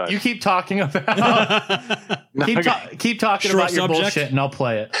cock size. You keep talking about keep talking Short about your subject? bullshit, and I'll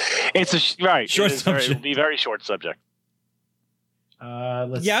play it. It's right. Short subject. It'll be a very short subject.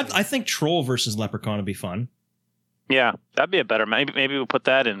 Let's Yeah, see. I think Troll versus Leprechaun would be fun. Yeah, that'd be a better. Maybe we'll put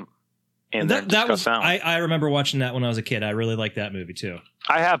that in. And then That was. discuss that one. I remember watching that when I was a kid. I really liked that movie too.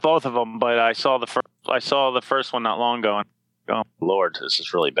 I have both of them, but I saw the first one not long ago. And, oh Lord, this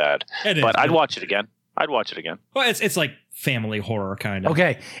is really bad. It is, But I'd yeah. watch it again. Well, it's like family horror kind of.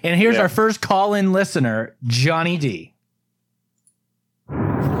 Okay, and here's Yeah. our first call-in listener, Johnny D.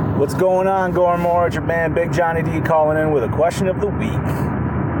 What's going on, Gormore? It's your man, Big Johnny D, calling in with a question of the week.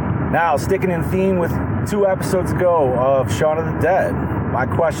 Now, sticking in theme with 2 episodes ago of Shaun of the Dead, my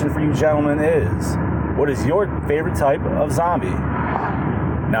question for you gentlemen is, what is your favorite type of zombie?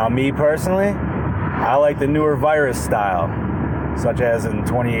 Now, me personally, I like the newer virus style, such as in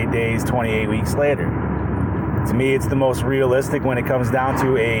 28 Days, 28 Weeks Later. To me, it's the most realistic when it comes down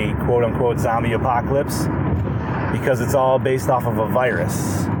to a quote-unquote zombie apocalypse, because it's all based off of a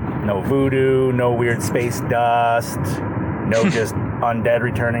virus. No voodoo, no weird space dust, no just undead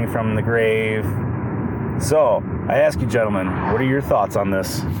returning from the grave. So, I ask you gentlemen, what are your thoughts on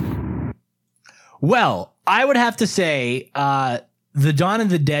this? Well, I would have to say the Dawn of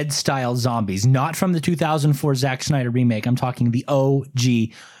the Dead style zombies, not from the 2004 Zack Snyder remake. I'm talking the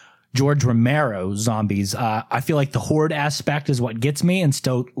OG George Romero zombies. I feel like the horde aspect is what gets me and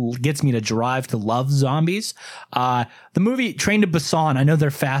still gets me to drive to love zombies. The movie Train to Busan, I know they're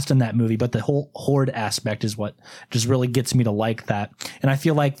fast in that movie, but the whole horde aspect is what just really gets me to like that. And I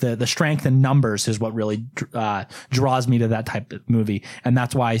feel like the strength in numbers is what really draws me to that type of movie. And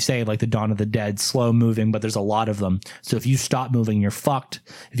that's why I say like the Dawn of the Dead, slow moving, but there's a lot of them. So if you stop moving, you're fucked.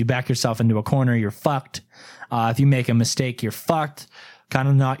 If you back yourself into a corner, you're fucked. If you make a mistake, you're fucked.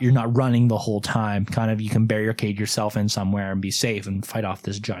 Kind of you're not running the whole time. Kind of you can barricade yourself in somewhere and be safe and fight off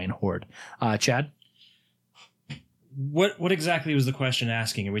this giant horde. Chad? What exactly was the question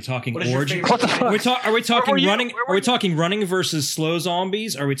asking? Are we talking What is your origin? favorite- Are we talking you? running? Are we talking running versus slow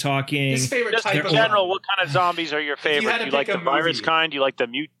zombies? Are we talking Just in general, what kind of zombies are your favorite? had to You like pick the a virus movie. kind? You like the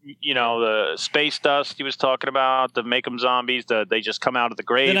the space dust he was talking about? The make 'em zombies? They just come out of the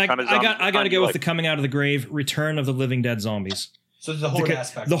grave Then I kind of zombies? got to go with the coming out of the grave, Return of the Living Dead zombies. So the horde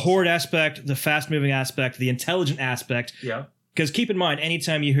aspect. The horde aspect, the fast moving aspect, the intelligent aspect. Yeah. Because keep in mind,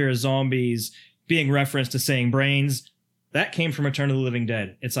 anytime you hear zombies being referenced to saying brains, that came from Return of the Living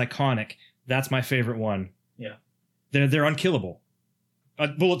Dead. It's iconic. That's my favorite one. Yeah. They're unkillable. A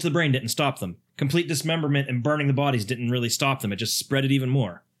bullet to the brain didn't stop them. Complete dismemberment and burning the bodies didn't really stop them. It just spread it even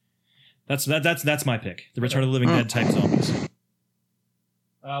more. That's my pick. The Return of the Living Dead type zombies.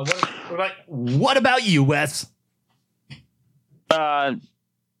 What about you, Wes?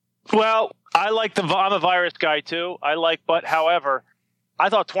 Well, I'm a virus guy too. But however, I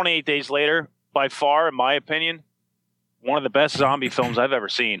thought 28 Days Later, by far, in my opinion, one of the best zombie films I've ever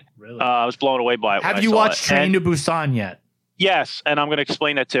seen. Really? I was blown away by it. when Have I you saw watched it. Train And- to Busan yet? Yes, and I'm going to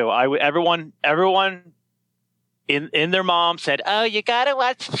explain that too. Everyone in their mom said, "Oh, you got to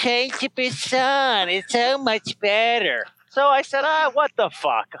watch Train to Busan. It's so much better." So I said, what the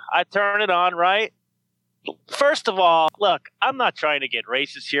fuck? I turned it on, right? First of all, look, I'm not trying to get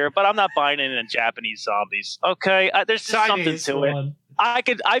racist here, but I'm not buying into Japanese zombies. Okay, there's just something to it.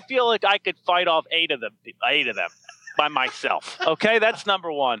 I feel like I could fight off eight of them by myself. Okay, that's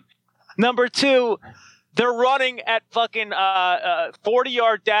number one. Number two, they're running at fucking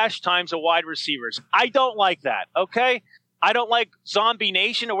 40-yard dash times of wide receivers. I don't like that. Okay, I don't like Zombie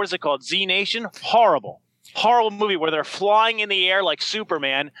Nation, or what is it called? Z Nation. Horrible movie where they're flying in the air like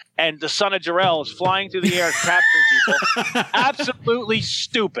Superman, and the son of Jor-El is flying through the air capturing people. Absolutely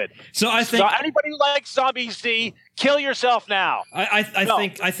stupid. So I think anybody who likes Zombie Z, kill yourself now. I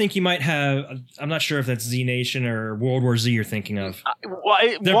think you might have. I'm not sure if that's Z Nation or World War Z you're thinking of.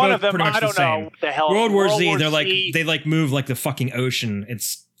 They're One both of them, pretty much I the don't same. know what the hell. World War Z, War they move like the fucking ocean.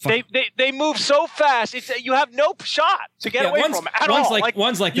 It's They move so fast. You have no shot to get away from at all.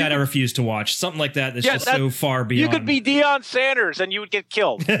 Ones like that I refuse to watch. Something like that that's just so far beyond. You could be Deion Sanders and you would get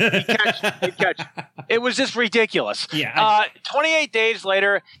killed. He'd catch. It was just ridiculous. Yeah. 28 Days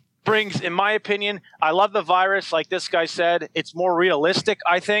Later brings, in my opinion, I love the virus. Like this guy said, it's more realistic,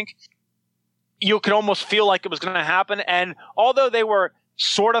 I think. You could almost feel like it was going to happen. And although they were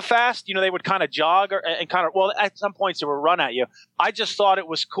sort of fast, they would kind of jog and kind of, well, at some points they would run at you. I just thought it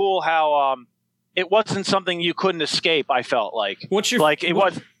was cool how it wasn't something you couldn't escape. I felt like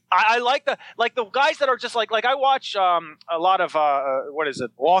I like the guys that are just like I watch a lot of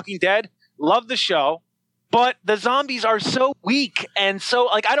Walking Dead. Love the show, but the zombies are so weak and so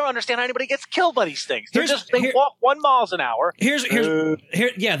I don't understand how anybody gets killed by these things. They walk 1 mile an hour.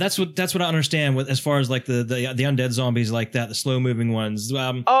 Yeah, that's what I understand with as far as like the undead zombies like that, the slow moving ones.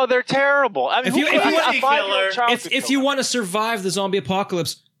 They're terrible. I mean, if you want to survive the zombie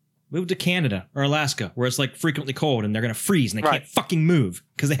apocalypse, move to Canada or Alaska, where it's like frequently cold and they're going to freeze and they can't fucking move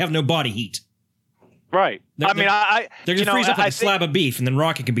because they have no body heat. Right. They're going to freeze up like a slab of beef, and then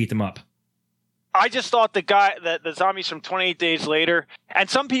Rocket can beat them up. I just thought the zombies from 28 Days Later, and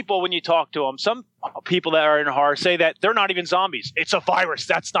some people, when you talk to them, some people that are in horror say that they're not even zombies. It's a virus.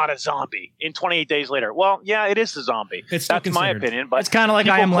 That's not a zombie. In 28 Days Later. Well, yeah, it is a zombie. That's my opinion. But it's kind of like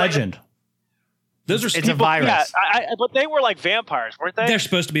I Am Legend. It's a virus. Yeah, but they were like vampires, weren't they? They're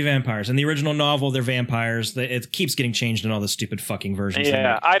supposed to be vampires. In the original novel, they're vampires. It keeps getting changed in all the stupid fucking versions.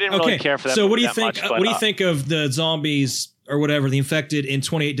 Yeah, I didn't really care for that. So what do you that think? much, but, what do you think of the zombies or whatever, the infected in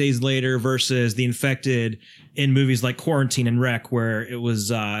 28 Days Later versus the infected in movies like Quarantine and Wreck, where it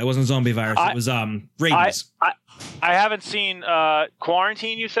wasn't a zombie virus, it was rabies. I haven't seen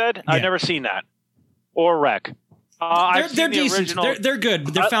Quarantine. You said Yeah. I've never seen that or Wreck. They're decent. They're good.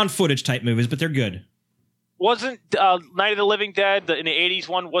 They're found footage type movies, but they're good. Wasn't Night of the Living Dead in the 80s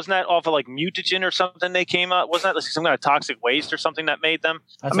one? Wasn't that off of like mutagen or something? They came up. Wasn't that like some kind of toxic waste or something that made them?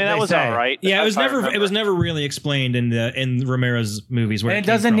 That was all right. Yeah, it was never really explained in Romero's movies. Where And it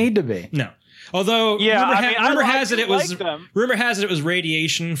doesn't need to be. No. Although rumor has it was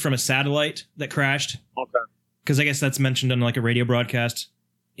radiation from a satellite that crashed. Okay. Because I guess that's mentioned on like a radio broadcast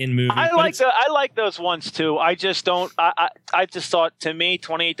in movies. I like those ones too. I just don't. I just thought, to me,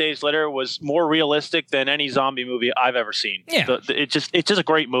 28 Days Later was more realistic than any zombie movie I've ever seen. Yeah. It's just a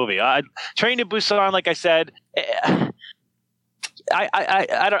great movie. Train to Busan, like I said.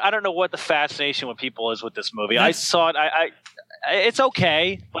 I don't know what the fascination with people is with this movie. I saw it. It's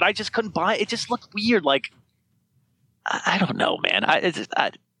okay, but I just couldn't buy it. It just looked weird. Like I don't know, man. I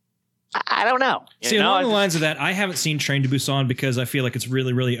don't know. See, along the lines of that, I haven't seen Train to Busan because I feel like it's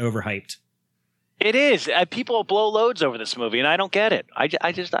really, really overhyped. It is. People blow loads over this movie, and I don't get it. I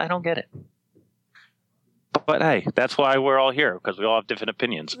don't get it. But hey, that's why we're all here, because we all have different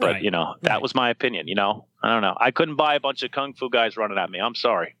opinions. But Right. That was my opinion. I don't know. I couldn't buy a bunch of kung fu guys running at me. I'm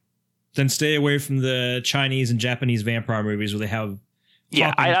sorry. Then stay away from the Chinese and Japanese vampire movies where they have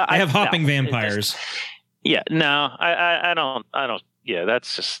hopping no, vampires. Yeah, no, I don't. Yeah,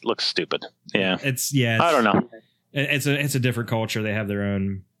 that's just looks stupid. Yeah, I don't know. It's a different culture. They have their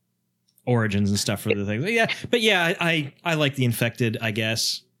own origins and stuff for the things. Yeah, I like The Infected, I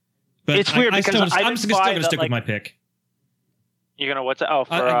guess. But it's weird because I'm still going to stick with my pick. You're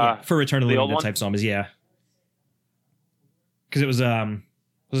gonna for Return of the the Living old Dead one? type zombies, yeah. Because it was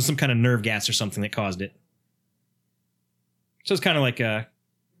some kind of nerve gas or something that caused it. So it's kind of like a.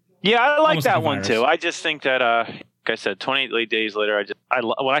 Yeah, I like almost like that a one virus. too. I just think that, like I said, 28 days later,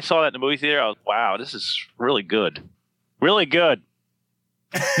 when I saw that in the movie theater, I was, wow, this is really good, really good.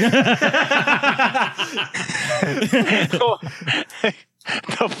 The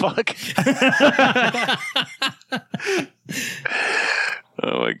fuck?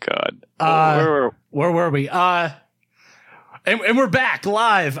 Oh my god! Where were we? And we're back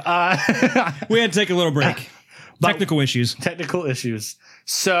live. We had to take a little break. Technical issues.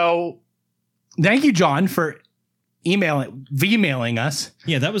 So, thank you, John, for emailing us.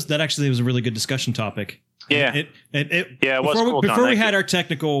 Yeah, that actually was a really good discussion topic. Yeah, it was cool, John. Before we Thank had you. our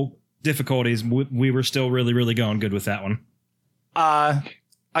technical difficulties, we were still really, really going good with that one.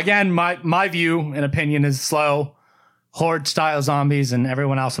 Again, my view and opinion is slow, horde style zombies, and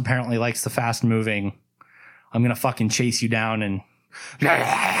everyone else apparently likes the fast moving. I'm gonna fucking chase you down and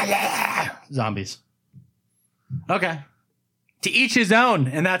zombies. Okay, to each his own,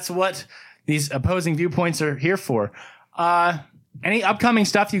 and that's what these opposing viewpoints are here for. Any upcoming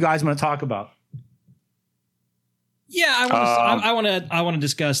stuff you guys want to talk about? Yeah, I want to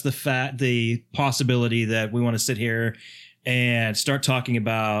discuss the possibility that we want to sit here and start talking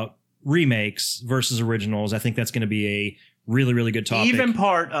about remakes versus originals. I think that's going to be a really, really good topic. Even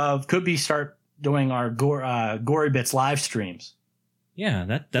part of could be start doing our Gory Bits live streams. Yeah,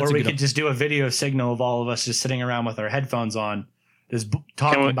 that's or a we good could just do a video signal of all of us just sitting around with our headphones on, just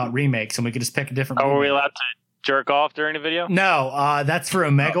talking about remakes, and we could just pick a different. Are we remake. allowed to jerk off during the video? No, that's for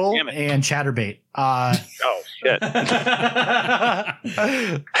Omegle and Chatterbait. Oh shit!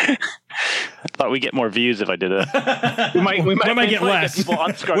 Thought we'd get more views if I did that. We might get less. people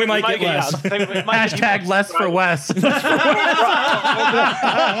unsubscribed. We might get less. Hashtag less for Wes.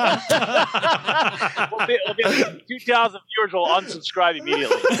 We'll be 2,000 viewers will unsubscribe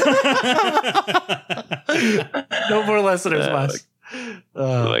immediately. No more listeners, Wes.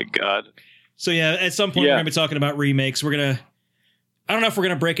 Oh my god. So yeah, at some point we're gonna be talking about remakes. I don't know if we're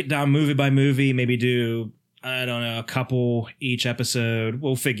gonna break it down movie by movie, maybe do, I don't know, a couple each episode.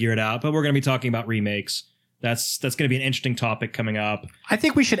 We'll figure it out. But we're gonna be talking about remakes. That's gonna be an interesting topic coming up. I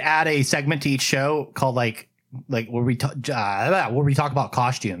think we should add a segment to each show called like where we talk about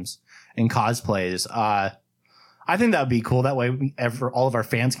costumes and cosplays. I think that would be cool. That way, all of our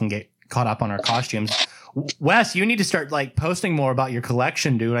fans can get caught up on our costumes. Wes, you need to start posting more about your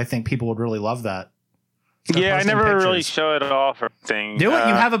collection, dude. I think people would really love that. Start Yeah, I posting never pictures. really show it off or anything. Do it.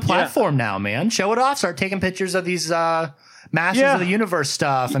 You have a yeah. platform now, man. Show it off. Start taking pictures of these Masters of the Universe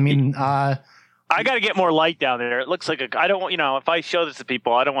stuff. I mean, I got to get more light down there. It looks like I don't want, if I show this to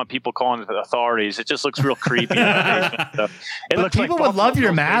people, I don't want people calling the authorities. It just looks real creepy. It But looks people like would love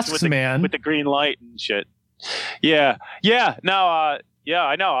your Buffalo Bills masks, with the, man. with the green light and shit. Yeah. No. Yeah,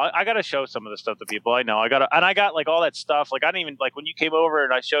 I know. I got to show some of the stuff to people. I know. I got like all that stuff. Like I didn't even when you came over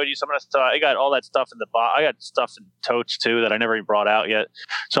and I showed you some of that stuff. I got all that stuff in the box. I got stuff in totes too that I never even brought out yet.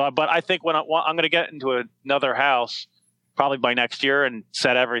 So, but I think when I'm going to get into another house, probably by next year, and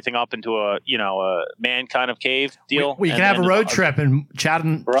set everything up into a man kind of cave deal. We can have a road trip, and Chad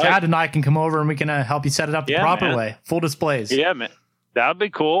and I can come over and we can help you set it up the proper way. Full displays. Yeah, man. That'd be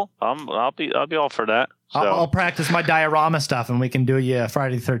cool. I'll be all for that. So. I'll practice my diorama stuff, and we can do a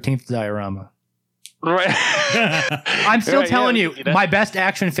Friday the 13th diorama. Right. I'm still telling yeah, you, my best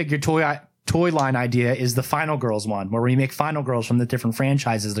action figure toy line idea is the Final Girls one, where we make Final Girls from the different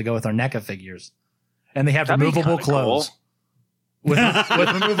franchises to go with our NECA figures, and they have That'd be removable kinda clothes. cool.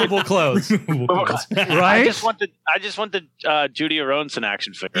 With removable clothes, right? I just want the Judy Aronson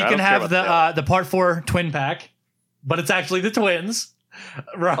action figure. You I can don't care have about the Part 4 twin pack, but it's actually the twins.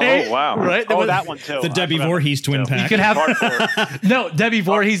 Right? Oh wow! Right? Oh, that one too. The Debbie Voorhees twin pack. You can have no Debbie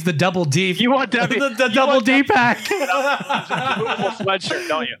Voorhees, the double D. You want Debbie? the double D pack? Removable sweatshirt,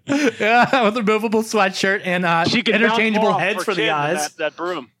 don't you? Yeah, with a removable sweatshirt and She can interchangeable bounce heads balls for the kids in eyes. That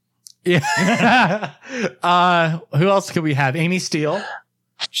broom. Yeah. Who else could we have? Amy Steele.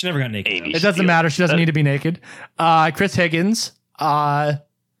 She never got naked. Amy It doesn't Steele. matter. She doesn't need to be naked. Chris Higgins.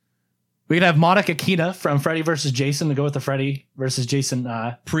 We could have Monica Keena from Freddy vs. Jason to go with the Freddy vs. Jason.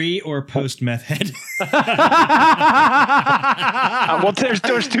 Pre or post meth head? Well,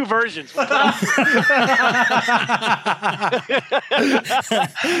 there's two versions.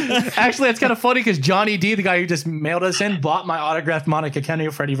 Actually, it's kind of funny because Johnny D, the guy who just mailed us in, bought my autographed Monica Keena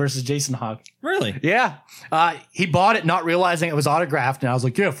Freddy vs. Jason hug. Really? Yeah. He bought it not realizing it was autographed, and I was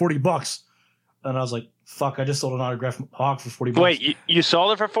like, yeah, $40. And I was like, fuck, I just sold an autographed hog for $40. Wait, you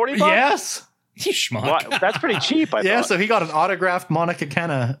sold it for $40? Yes. You schmuck. Well, that's pretty cheap. I Yeah, thought. so he got an autographed Monica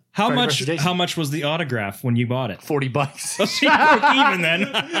Keena. How Freddy much? vs. Jason. How much was the autograph when you bought it? $40. So you broke even then.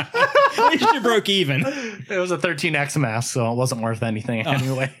 At least you broke even. It was a 13X mask, so it wasn't worth anything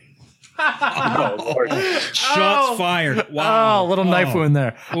anyway. Shots fired. Wow. Oh, little knife wound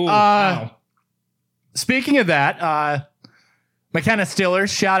there. Ooh, wow. Speaking of that, McKenna Stiller,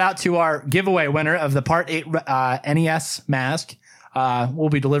 shout out to our giveaway winner of the Part 8 NES mask. We'll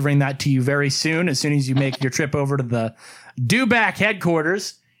be delivering that to you very soon, as soon as you make your trip over to the Dewback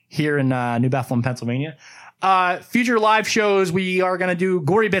headquarters here in New Bethlehem, Pennsylvania. Future live shows, we are going to do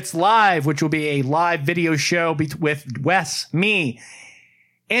Gory Bits Live, which will be a live video show with Wes, me,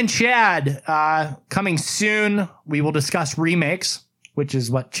 and Chad. Coming soon, we will discuss remakes, which is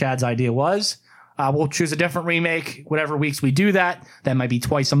what Chad's idea was. We'll choose a different remake, whatever weeks we do that. That might be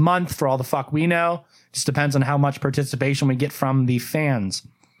twice a month for all the fuck we know. Just depends on how much participation we get from the fans.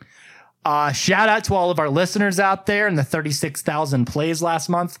 Shout out to all of our listeners out there and the 36,000 plays last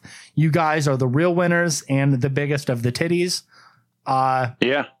month. You guys are the real winners and the biggest of the titties.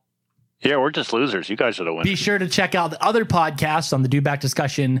 Yeah, we're just losers. You guys are the winners. Be sure to check out the other podcasts on the Dewback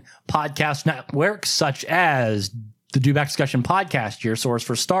Discussion Podcast Network, such as the Dewback Discussion Podcast, your source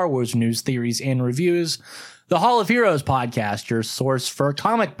for Star Wars news, theories, and reviews. The Hall of Heroes Podcast, your source for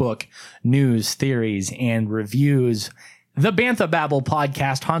comic book news, theories, and reviews. The Bantha Babble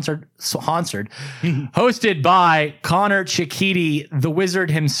Podcast, hosted by Connor Chikiti, the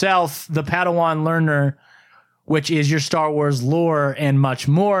wizard himself, the Padawan learner, which is your Star Wars lore and much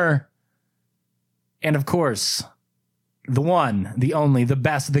more. And of course, the one, the only, the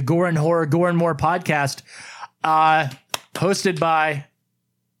best, the Gore and Horror, Gore and More Podcast, hosted by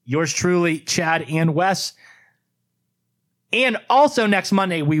yours truly, Chad and Wes. And also next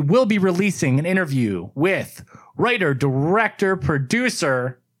Monday, we will be releasing an interview with writer, director,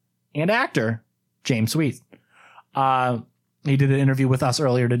 producer, and actor James Sweet. He did an interview with us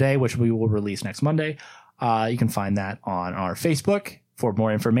earlier today, which we will release next Monday. You can find that on our Facebook for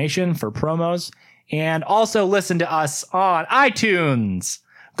more information, for promos, and also listen to us on iTunes,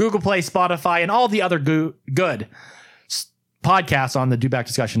 Google Play, Spotify, and all the other good podcasts on the Dewback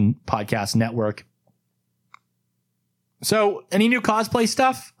Discussion Podcast Network. So, any new cosplay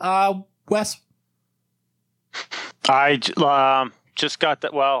stuff, Wes? I just got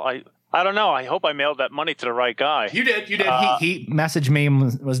that. Well, I don't know. I hope I mailed that money to the right guy. You did. He messaged me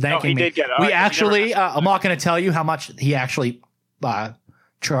and was thanking me. Did get it. We Right, actually, I'm not going to tell you how much he actually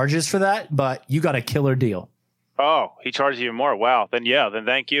charges for that, but you got a killer deal. Oh, he charges you more. Wow. Then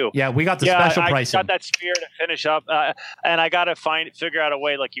thank you. Yeah, we got the special pricing. I got that spear to finish up, and I got to figure out a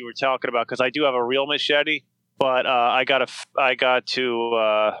way, like you were talking about, because I do have a real machete, but I got to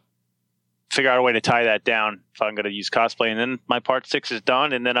figure out a way to tie that down if I'm going to use cosplay. And then my part 6 is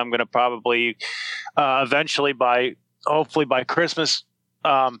done, and then I'm going to probably eventually hopefully by Christmas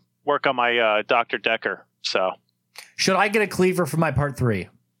work on my Dr. Decker. So should I get a cleaver for my part 3?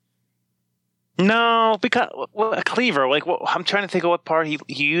 No, because a cleaver. Like, I'm trying to think of what part he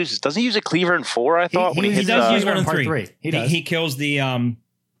uses. Doesn't he use a cleaver in 4? I thought he does use one in part 3. He kills the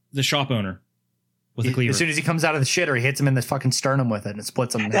shop owner with the cleaver as soon as he comes out of the shitter. He hits him in the fucking sternum with it and it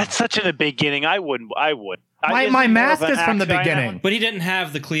splits him. That's such in the beginning. I would. My mask is from the beginning, but he didn't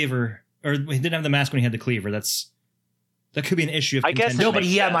have the cleaver, or he didn't have the mask when he had the cleaver. That could be an issue. Of I guess no, but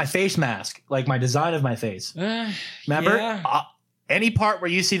he had my face mask, like my design of my face. Remember? Yeah. Any part where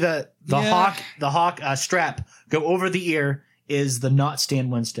you see the hawk strap go over the ear is the not Stan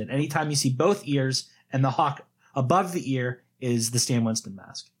Winston. Anytime you see both ears and the hawk above the ear is the Stan Winston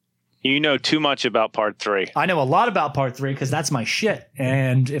mask. You know too much about part 3. I know a lot about part 3 because that's my shit.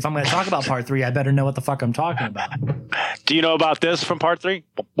 And if I'm going to talk about part 3, I better know what the fuck I'm talking about. Do you know about this from part 3?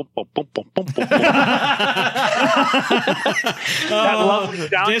 That lovely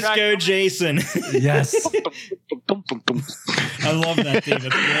soundtrack. Disco Jason. Yes. I love that theme. It's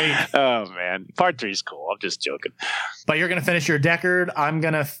great. Oh man, part 3 is cool. I'm just joking. But you're going to finish your Deckard.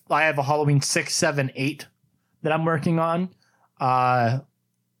 I have a Halloween 6, 7, 8 that I'm working on.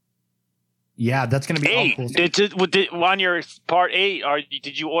 Yeah, that's going to be 8. all cool. On your part 8,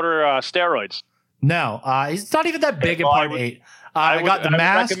 did you order steroids? No, it's not even that big in part 8. I got the mask.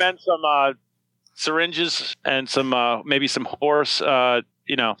 I would recommend some syringes and some maybe some horse,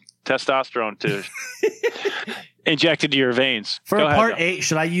 testosterone to inject into your veins. For Go ahead, part though. 8,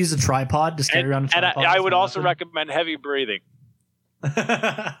 should I use a tripod to carry around a And tripod? I would also recommend heavy breathing.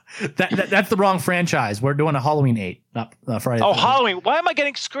 That's the wrong franchise. We're doing a Halloween 8, not Friday. Oh, the 13th. Halloween. Why am I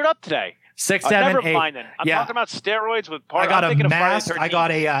getting screwed up today? 6, 7, never 8. mind then. I'm talking about steroids with part. I got I'm a thinking of Friday mask. the 13th. I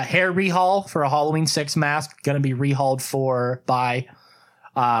got a hair rehaul for a Halloween 6 mask. Going to be rehauled by.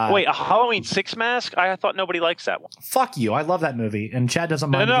 Wait, a Halloween 6 mask? I thought nobody likes that one. Fuck you. I love that movie. And Chad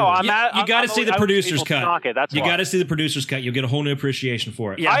doesn't mind. No, doing it. You got to see the producer's cut. That's you why. got to see the producer's cut. You'll get a whole new appreciation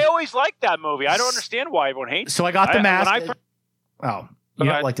for it. Yeah. I always liked that movie. I don't understand why everyone hates it. So I got the mask. when Oh, you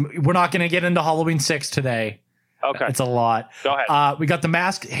don't like the, we're not going to get into Halloween 6 today. Okay. It's a lot. Go ahead. We got the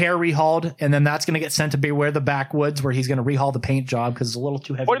mask, hair rehauled, and then that's going to get sent to Beware the Backwoods, where he's going to rehaul the paint job because it's a little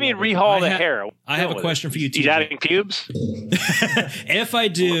too heavy. What do you mean rehaul the hair? I have a question for you, He's TJ. adding pubes? If I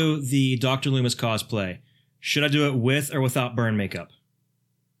do the Dr. Loomis cosplay, should I do it with or without burn makeup?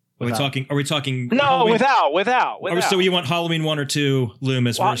 Are we talking? No, Halloween? without. So you want Halloween 1 or 2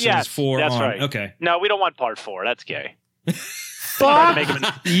 Loomis versus yes, 4 that's on? right. Okay. No, we don't want part 4. That's gay. Fuck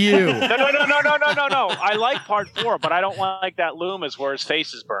you. No. I like part 4, but I don't like that Loomis where his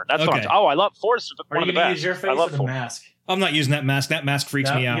face is burned. That's Okay. what I love 4 is Are one you of the going to best. use your face I love or the 4. mask? I'm not using that mask. That mask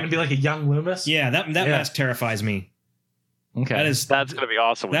freaks me You're out. going to be like a young Loomis? Yeah, that mask terrifies me. Okay. That's going to be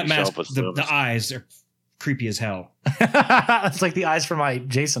awesome when That you show mask. up as The Loomis. eyes are creepy as hell. It's like the eyes for my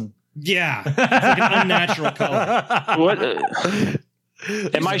Jason. Yeah, it's like an unnatural color. What?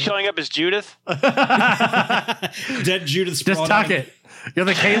 Am I showing up as Judith? Dead Judith. Just tuck it. You're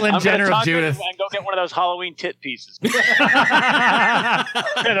the Caitlyn I'm Jenner gonna of tuck it Judith. and go get one of those Halloween tit pieces and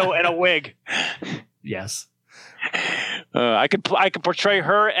a wig. Yes. I could portray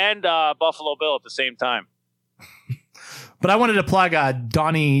her and Buffalo Bill at the same time. But I wanted to plug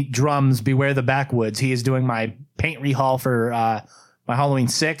Donnie Drums Beware the Backwoods. He is doing my paint rehaul for my Halloween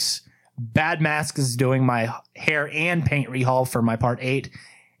 6. Bad Mask is doing my hair and paint rehaul for my part 8.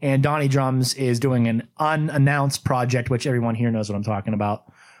 And Donnie Drums is doing an unannounced project, which everyone here knows what I'm talking about.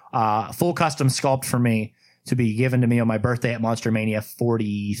 Full custom sculpt for me to be given to me on my birthday at Monster Mania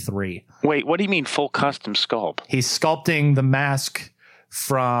 43. Wait, what do you mean full custom sculpt? He's sculpting the mask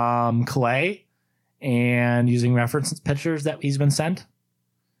from clay and using reference pictures that he's been sent.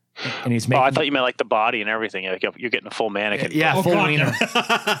 And he's making. I thought you meant like the body and everything. Like you're getting a full mannequin. Yeah, full God, wiener. no.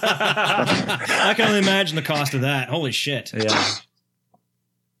 I can only imagine the cost of that. Holy shit. Yeah.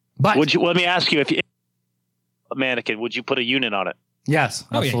 But let me ask you, if you a mannequin, would you put a unit on it? Yes.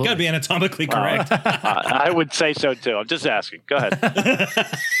 Oh, yeah, you got to be anatomically correct. I would say so too. I'm just asking. Go ahead. But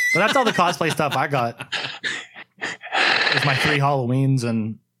that's all the cosplay stuff I got. It's my 3 Halloweens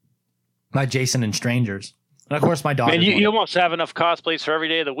and my Jason and Strangers. And of course my daughter. Man, you almost have enough cosplays for every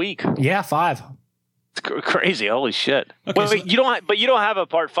day of the week. Yeah, 5. It's crazy. Holy shit. Okay, Wait, you don't have a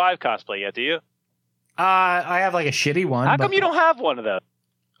part 5 cosplay yet, do you? I have like a shitty one. How come you don't have one of those?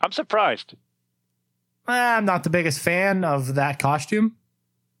 I'm surprised. I'm not the biggest fan of that costume.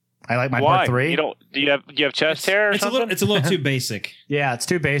 I like my Why? part 3. Do you have chest hair or It's a something? little too basic. Yeah, it's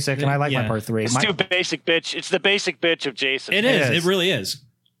too basic, and I like my Yeah. part 3. It's too basic, bitch. It's the basic bitch of Jason. It is. It really is.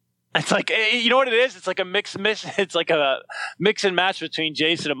 It's like, you know what it is? It's like a mix. It's like a mix and match between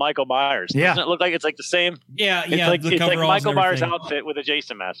Jason and Michael Myers. Yeah. Doesn't it look like it's like the same? Yeah, It's yeah. like, the it's like coveralls Michael and Myers' everything. outfit with a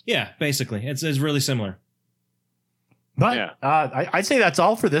Jason mask. Yeah, basically. It's really similar. But Yeah. I'd say that's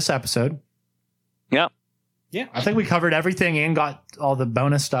all for this episode. Yeah. Yeah. I think we covered everything and got all the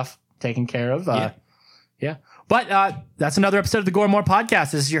bonus stuff taken care of. Yeah. But that's another episode of the Gore More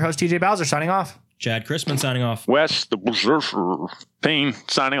Podcast. This is your host, TJ Bowser, signing off. Chad Chrisman signing off. Wes, the Berserker Pain,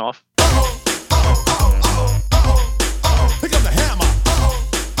 signing off. Pick up the hammer.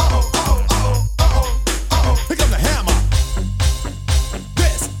 Pick up the hammer.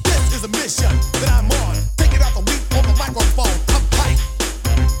 This is a mission that I'm on. Take it out the week on the microphone. I'm tight.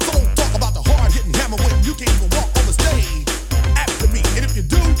 So don't talk about the hard-hitting hammer when you can't even walk on the stage. After me, and if you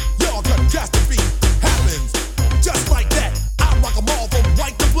do, your catastrophe happens. Just like that, I rock 'em all from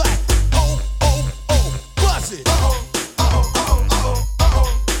white to black.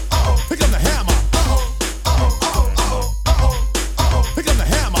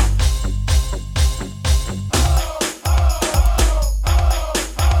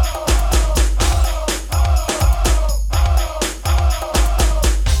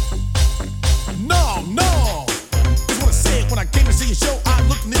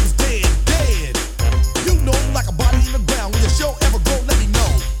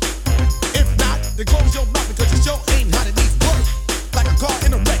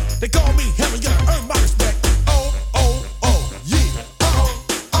 They call me Hammer,